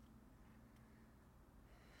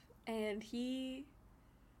 And he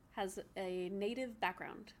has a native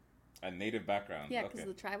background. A native background. Yeah, because of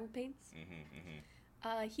the tribal paints.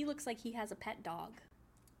 He looks like he has a pet dog.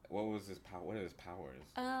 What was his power? What are his powers?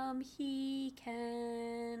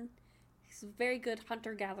 He's a very good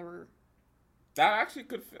hunter-gatherer. That actually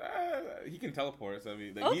could... he can teleport. So I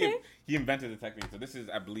mean, like, okay. He invented the technique. So this is,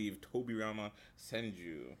 I believe, Tobirama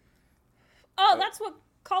Senju. Oh, that's what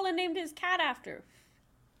Colin named his cat after.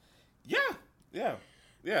 Yeah.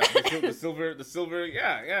 The silver.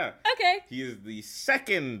 Yeah. Okay. He is the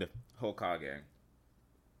second Hokage.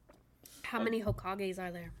 How many Hokages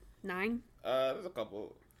are there? 9? There's a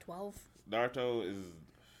couple. 12. Naruto is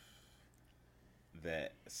the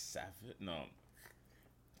 7th. No.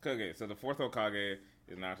 Okay, so the 4th Hokage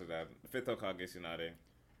is Naruto's dad. The 5th Hokage is Tsunade.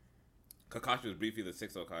 Kakashi was briefly the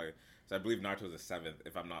 6th Hokage. So I believe Naruto is the 7th,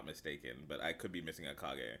 if I'm not mistaken. But I could be missing a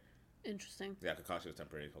Kage. Interesting. Yeah, Kakashi was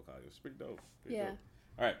temporary Hokage. It's pretty dope. Yeah. Dope.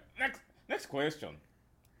 All right, next question.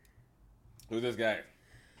 Who's this guy?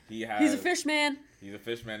 He's a fish man. He's a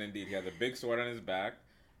fish man indeed. He has a big sword on his back.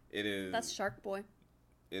 That's Shark Boy.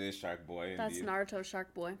 It is Shark Boy. That's indeed. Naruto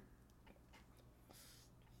Shark Boy.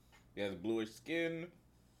 He has bluish skin.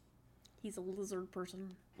 He's a lizard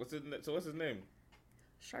person. What's his name?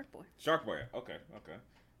 Shark Boy. Shark Boy. Okay.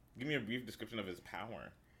 Give me a brief description of his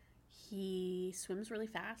power. He swims really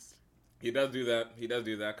fast. He does do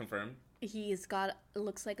that. Confirmed. He's got,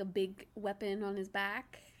 looks like a big weapon on his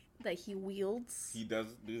back that he wields. He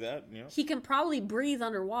does do that, yeah. He can probably breathe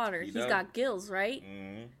underwater. He's got gills, right?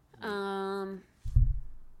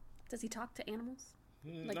 Does he talk to animals?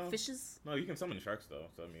 Like fishes? No, you can summon sharks, though.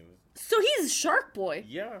 So, I mean... So he's Shark Boy,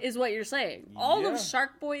 yeah, is what you're saying. All of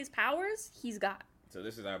Shark Boy's powers, he's got. So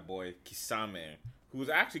this is our boy, Kisame, who's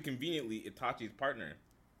actually conveniently Itachi's partner.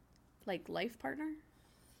 Like life partner?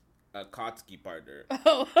 A Katsuki partner.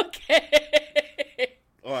 Oh, okay.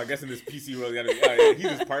 Oh, I guess in this PC world, yeah, he's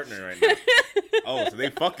his partner right now. Oh, so they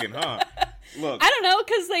fucking, huh? Look. I don't know,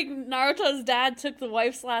 because, like, Naruto's dad took the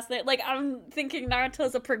wife's last name. Like, I'm thinking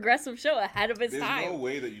Naruto's a progressive show ahead of his time. There's no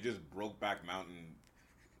way that you just broke back Mountain,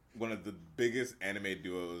 one of the biggest anime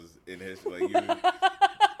duos in history. Like,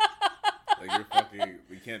 you're fucking,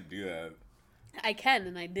 we can't do that. I can,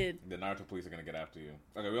 and I did. The Naruto police are going to get after you.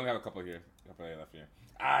 Okay, we only have a couple here. Left here.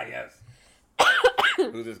 Ah, yes.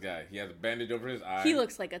 Who's this guy? He has a bandage over his eye. He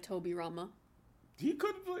looks like a Tobirama. He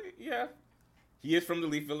could play, yeah. He is from the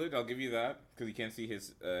Leaf Village, I'll give you that, because you can't see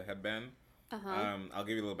his headband. I'll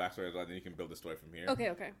give you a little backstory as well, then you can build the story from here.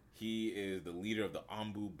 Okay. He is the leader of the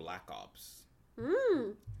Ambu Black Ops.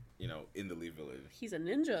 You know, in the Leaf Village. He's a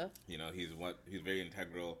ninja. You know, he's very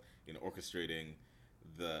integral in orchestrating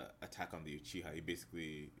the attack on the Uchiha. He's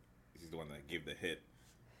the one that gave the hit.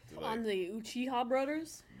 On the Uchiha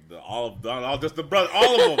brothers? All of them.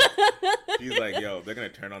 He's like, yo, they're going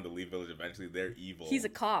to turn on the Leaf Village eventually. They're evil. He's a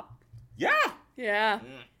cop. Yeah. Yeah.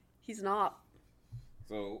 He's an op.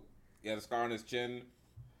 So, he has a scar on his chin.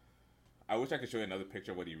 I wish I could show you another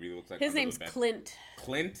picture of what he really looks like. His name's Clint.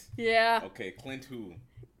 Clint? Yeah. Okay, Clint who?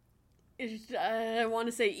 I want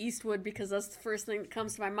to say Eastwood because that's the first thing that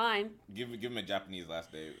comes to my mind. Give him a Japanese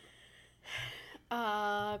last name.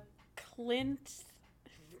 Clint.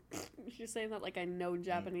 You're saying that like I know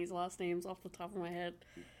Japanese last names off the top of my head.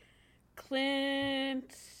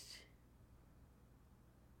 Clint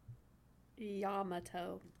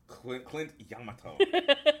Yamato. Clint Yamato.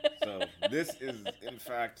 So this is in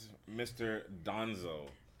fact Mr. Donzo.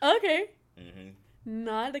 Okay.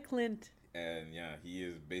 Not a Clint. And yeah, he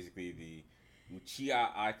is basically Uchiha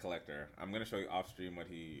Eye Collector. I'm gonna show you off stream what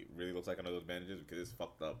he really looks like under those bandages because it's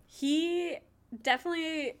fucked up. He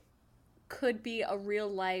definitely could be a real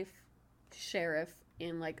life sheriff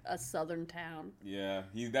in like a southern town. Yeah,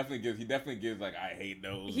 he definitely gives like I hate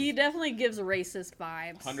those. He definitely gives racist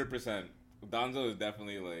vibes. 100%. Donzo is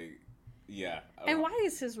definitely like, yeah. And why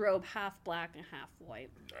is his robe half black and half white?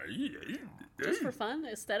 Just for fun,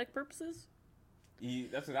 aesthetic purposes.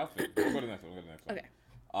 That's his outfit. We'll go to the next one. Okay.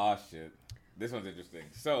 Oh shit, this one's interesting.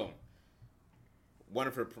 So, one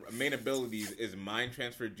of her main abilities is mind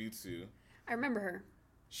transfer jutsu. I remember her.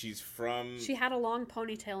 She's from... She had a long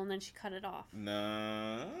ponytail and then she cut it off.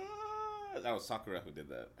 Nah. That was Sakura who did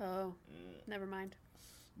that. Oh. Never mind.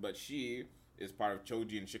 But she is part of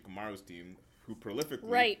Choji and Shikamaru's team who prolifically...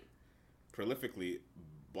 Right. Prolifically,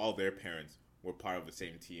 all their parents were part of the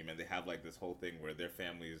same team. And they have like this whole thing where their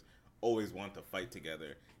families always want to fight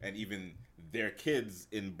together. And even their kids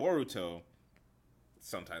in Boruto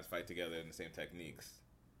sometimes fight together in the same techniques.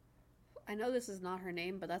 I know this is not her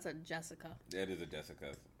name, but that's a Jessica. It is a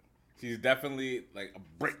Jessica. She's definitely like a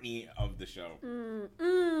Brittany of the show.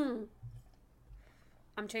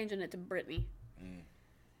 I'm changing it to Brittany.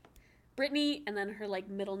 Brittany, and then her like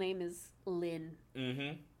middle name is Lynn.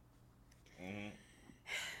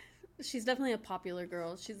 She's definitely a popular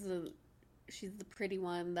girl. She's the pretty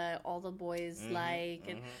one that all the boys like.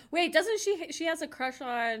 And wait, doesn't she has a crush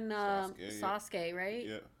on Sasuke, right?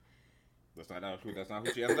 Yeah. That's not who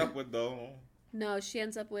she ends up with, though. No, she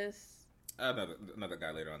ends up with... Another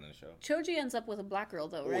guy later on in the show. Choji ends up with a black girl,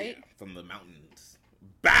 though, right? Yeah. From the mountains.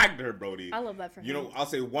 Bagged her, Brody. I love that for him. You know, I'll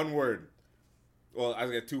say one word. Well, I'll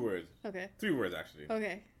get 2 words. Okay. 3 words, actually.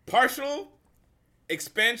 Okay. Partial,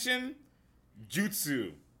 expansion,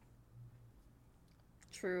 jutsu.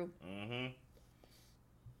 True.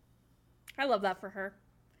 I love that for her.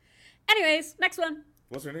 Anyways, next one.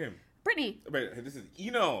 What's her name? Brittany. Wait, this is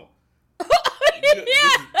Ino.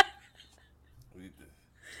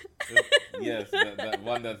 Yes, that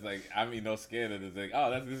one that's like, I'm scared, and it's like,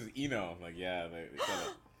 oh, this is Ino. I'm like, yeah.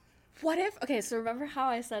 What if, okay, so remember how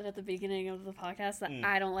I said at the beginning of the podcast that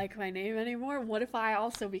I don't like my name anymore? What if I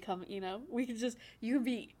also become Ino? You could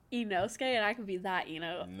be Inosuke, and I could be that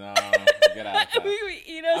Ino. No, get out of that. We could be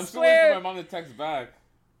Ino I'm still Square. waiting for my mom to text back.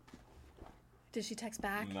 Did she text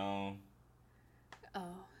back? No.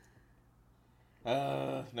 Oh.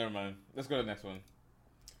 Never mind. Let's go to the next one.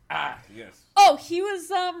 Ah, yes. Oh, he was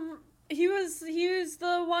the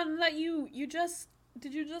one that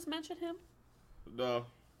did you just mention him? No.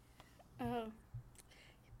 Oh.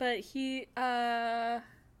 But he,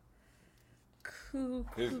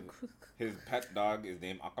 his pet dog is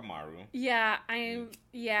named Akamaru. Yeah, I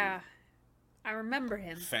remember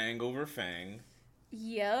him. Fang over Fang.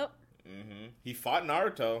 Yep. He fought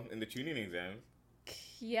Naruto in the Chunin exams.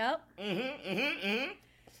 Yep.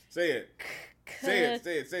 Say it. Say it.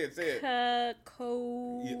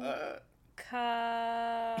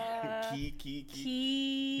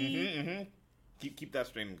 Key. Keep that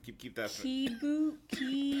strain. Keep that strain.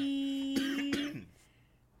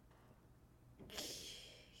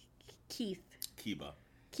 Keith. Kiba.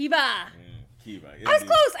 Kiba. Kiba. I was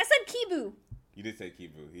close. I said Kibu. You did say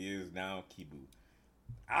Kibu. He is now Kibu.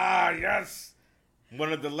 Ah, yes.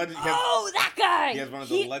 One of the legends. That guy. He has one of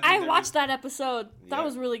the legendary. I watched that episode. That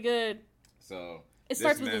was really good. So it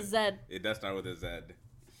starts with a Z. It does start with a Z.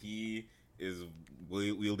 He is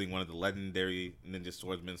wielding one of the legendary ninja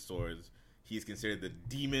swordsman swords. He is considered the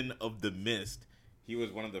demon of the mist. He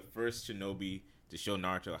was one of the first shinobi to show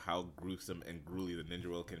Naruto how gruesome and gruely the ninja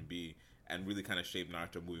world can be, and really kind of shape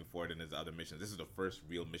Naruto moving forward in his other missions. This is the first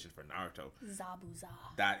real mission for Naruto. Zabuza.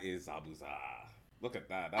 That is Zabuza. Look at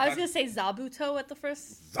that. I was going to say Zabuto at the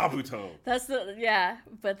first. Zabuto. That's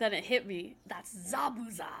but then it hit me. That's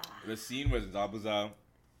Zabuza. The scene where Zabuza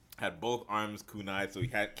had both arms kunai, so he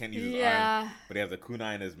can't use his arms, but he has a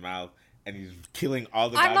kunai in his mouth, and he's killing all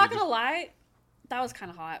the guys. I'm not going to lie. That was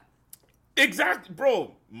kind of hot. Exactly,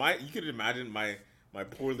 bro. You could imagine my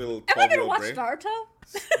poor little 12-year-old Am I going to watch Naruto?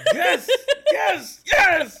 Yes.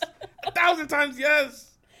 1,000 times yes.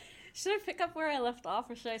 Should I pick up where I left off,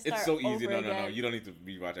 or should I start? It's so easy. Over No. again? You don't need to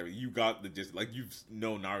rewatch everything. You got the gist. Like, you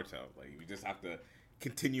know Naruto. Like, you just have to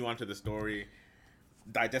continue on to the story,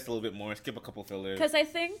 digest a little bit more, skip a couple fillers. Because I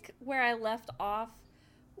think where I left off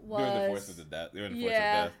was... They're in the force of death. We're in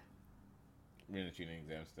the tuning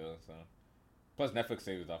exam still, so... Plus, Netflix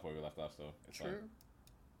saved us off where we left off, so it's True.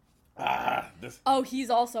 fine. Oh, he's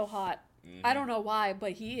also hot. I don't know why,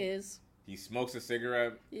 but he is. He smokes a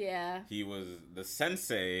cigarette. Yeah. He was the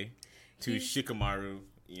sensei to Shikamaru,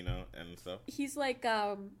 and stuff. He's like,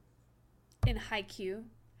 in Haikyuu,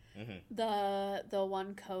 The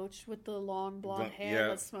one coach with the long blonde hair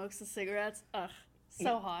that smokes the cigarettes. Ugh,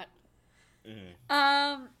 so hot.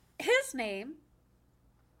 His name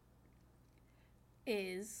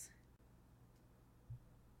is,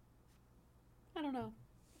 I don't know.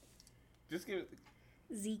 Just give it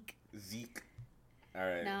Zeke. All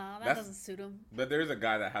right. No, that doesn't suit him. But there's a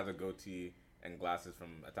guy that has a goatee and glasses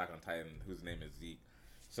from Attack on Titan whose name is Zeke.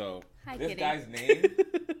 So this guy's name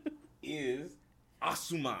is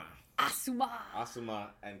Asuma,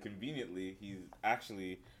 and conveniently, he's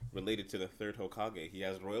actually related to the third Hokage. He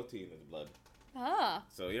has royalty in his blood. Ah.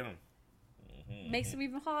 So, yeah. Makes him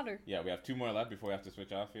even hotter. Yeah, we have 2 more left before we have to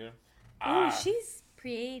switch off here. Oh, she's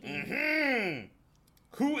pretty.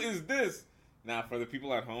 Who is this? Now, for the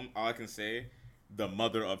people at home, all I can say, the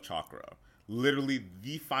mother of chakra. Literally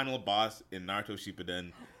the final boss in Naruto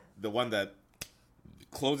Shippuden. The one that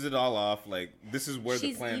closes it all off. Like, this is where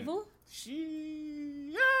the plan... She's evil?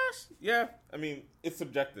 Yeah. I mean, it's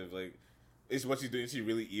subjective. Like, it's what she's doing. Is she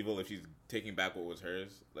really evil if she's taking back what was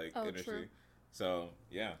hers? Like, initially. True. So,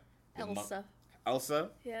 yeah. Elsa?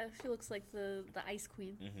 Yeah, she looks like the Ice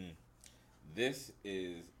Queen. This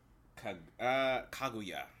is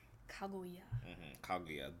Kaguya.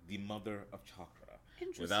 Kaguya, the mother of chakra.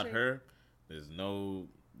 Interesting. Without her,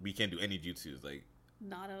 we can't do any jutsus. Like,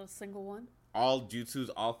 not a single one. All jutsus,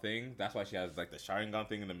 all things. That's why she has like the Sharingan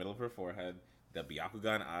thing in the middle of her forehead, the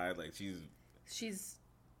Byakugan eye. Like she's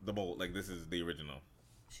the bold. Like this is the original.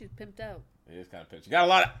 She's pimped out. It is kind of pimped. She got a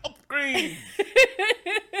lot of upgrades.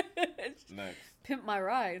 Next. Pimp my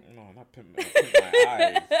ride. No, not pimp my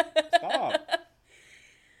eyes. Stop.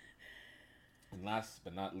 And last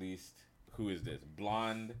but not least, who is this?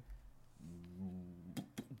 Blonde,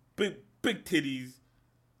 big titties,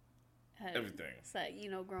 everything. Is that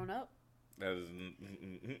grown up? That is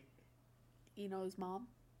Eno's mom.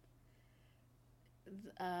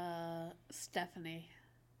 Stephanie.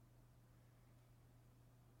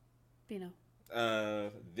 Bino.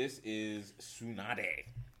 This is Tsunade.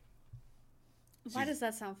 Why does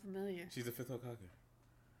that sound familiar? She's the 5th Hokage.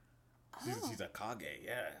 She's a Kage,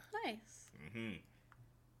 yeah. Nice.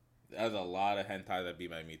 There's a lot of hentai that beat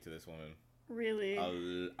my meat to this woman. Really? A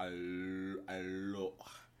lot.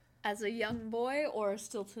 As a young boy, or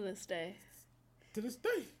still to this day? To this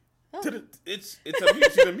day. Oh. It's a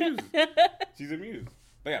muse. She's a muse. She's a muse.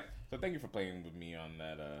 But yeah, so thank you for playing with me on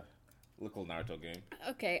that little Naruto game.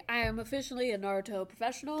 Okay, I am officially a Naruto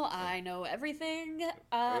professional. I know everything.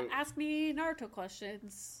 Ask me Naruto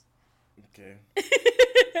questions. Okay.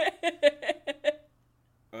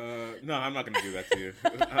 No, I'm not gonna do that to you.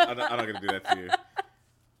 I'm not gonna do that to you.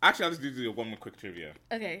 Actually, I'll just do one more quick trivia.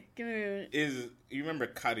 Okay, give me a minute. You remember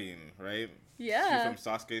Karin, right? Yeah. She's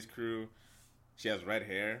from Sasuke's crew. She has red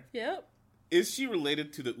hair. Yep. Is she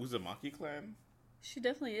related to the Uzumaki clan? She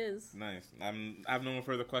definitely is. Nice. I have no more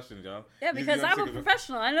further questions, y'all. Yeah, because I'm a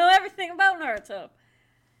professional. I know everything about Naruto.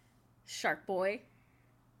 Shark Boy.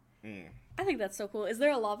 I think that's so cool. Is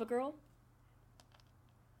there a lava girl?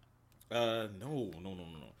 No.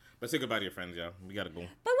 But say goodbye to your friends, y'all. We gotta go.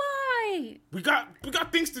 Bye-bye! We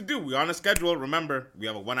got things to do. We're on a schedule. Remember, we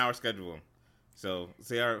have a 1-hour schedule. So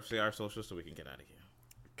say our socials so we can get out of here.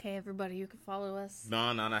 Okay, everybody, you can follow us.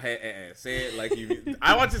 No. Hey. Say it like you...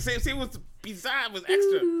 I want to say what's beside was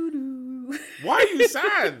extra. Why are you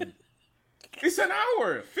sad? It's an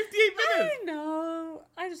hour. 58 minutes. I know.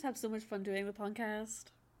 I just have so much fun doing the podcast.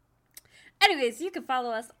 Anyways, you can follow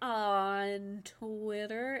us on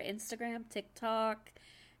Twitter, Instagram, TikTok,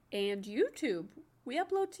 and YouTube. We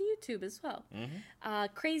upload to YouTube as well.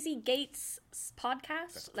 Crazy Gates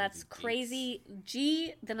podcast. That's Crazy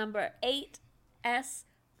G, the number 8S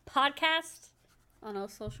podcast on all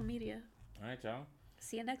social media. All right, y'all.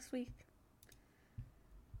 See you next week.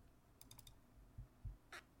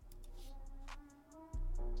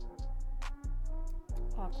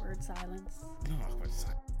 Awkward silence. No awkward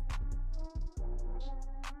silence.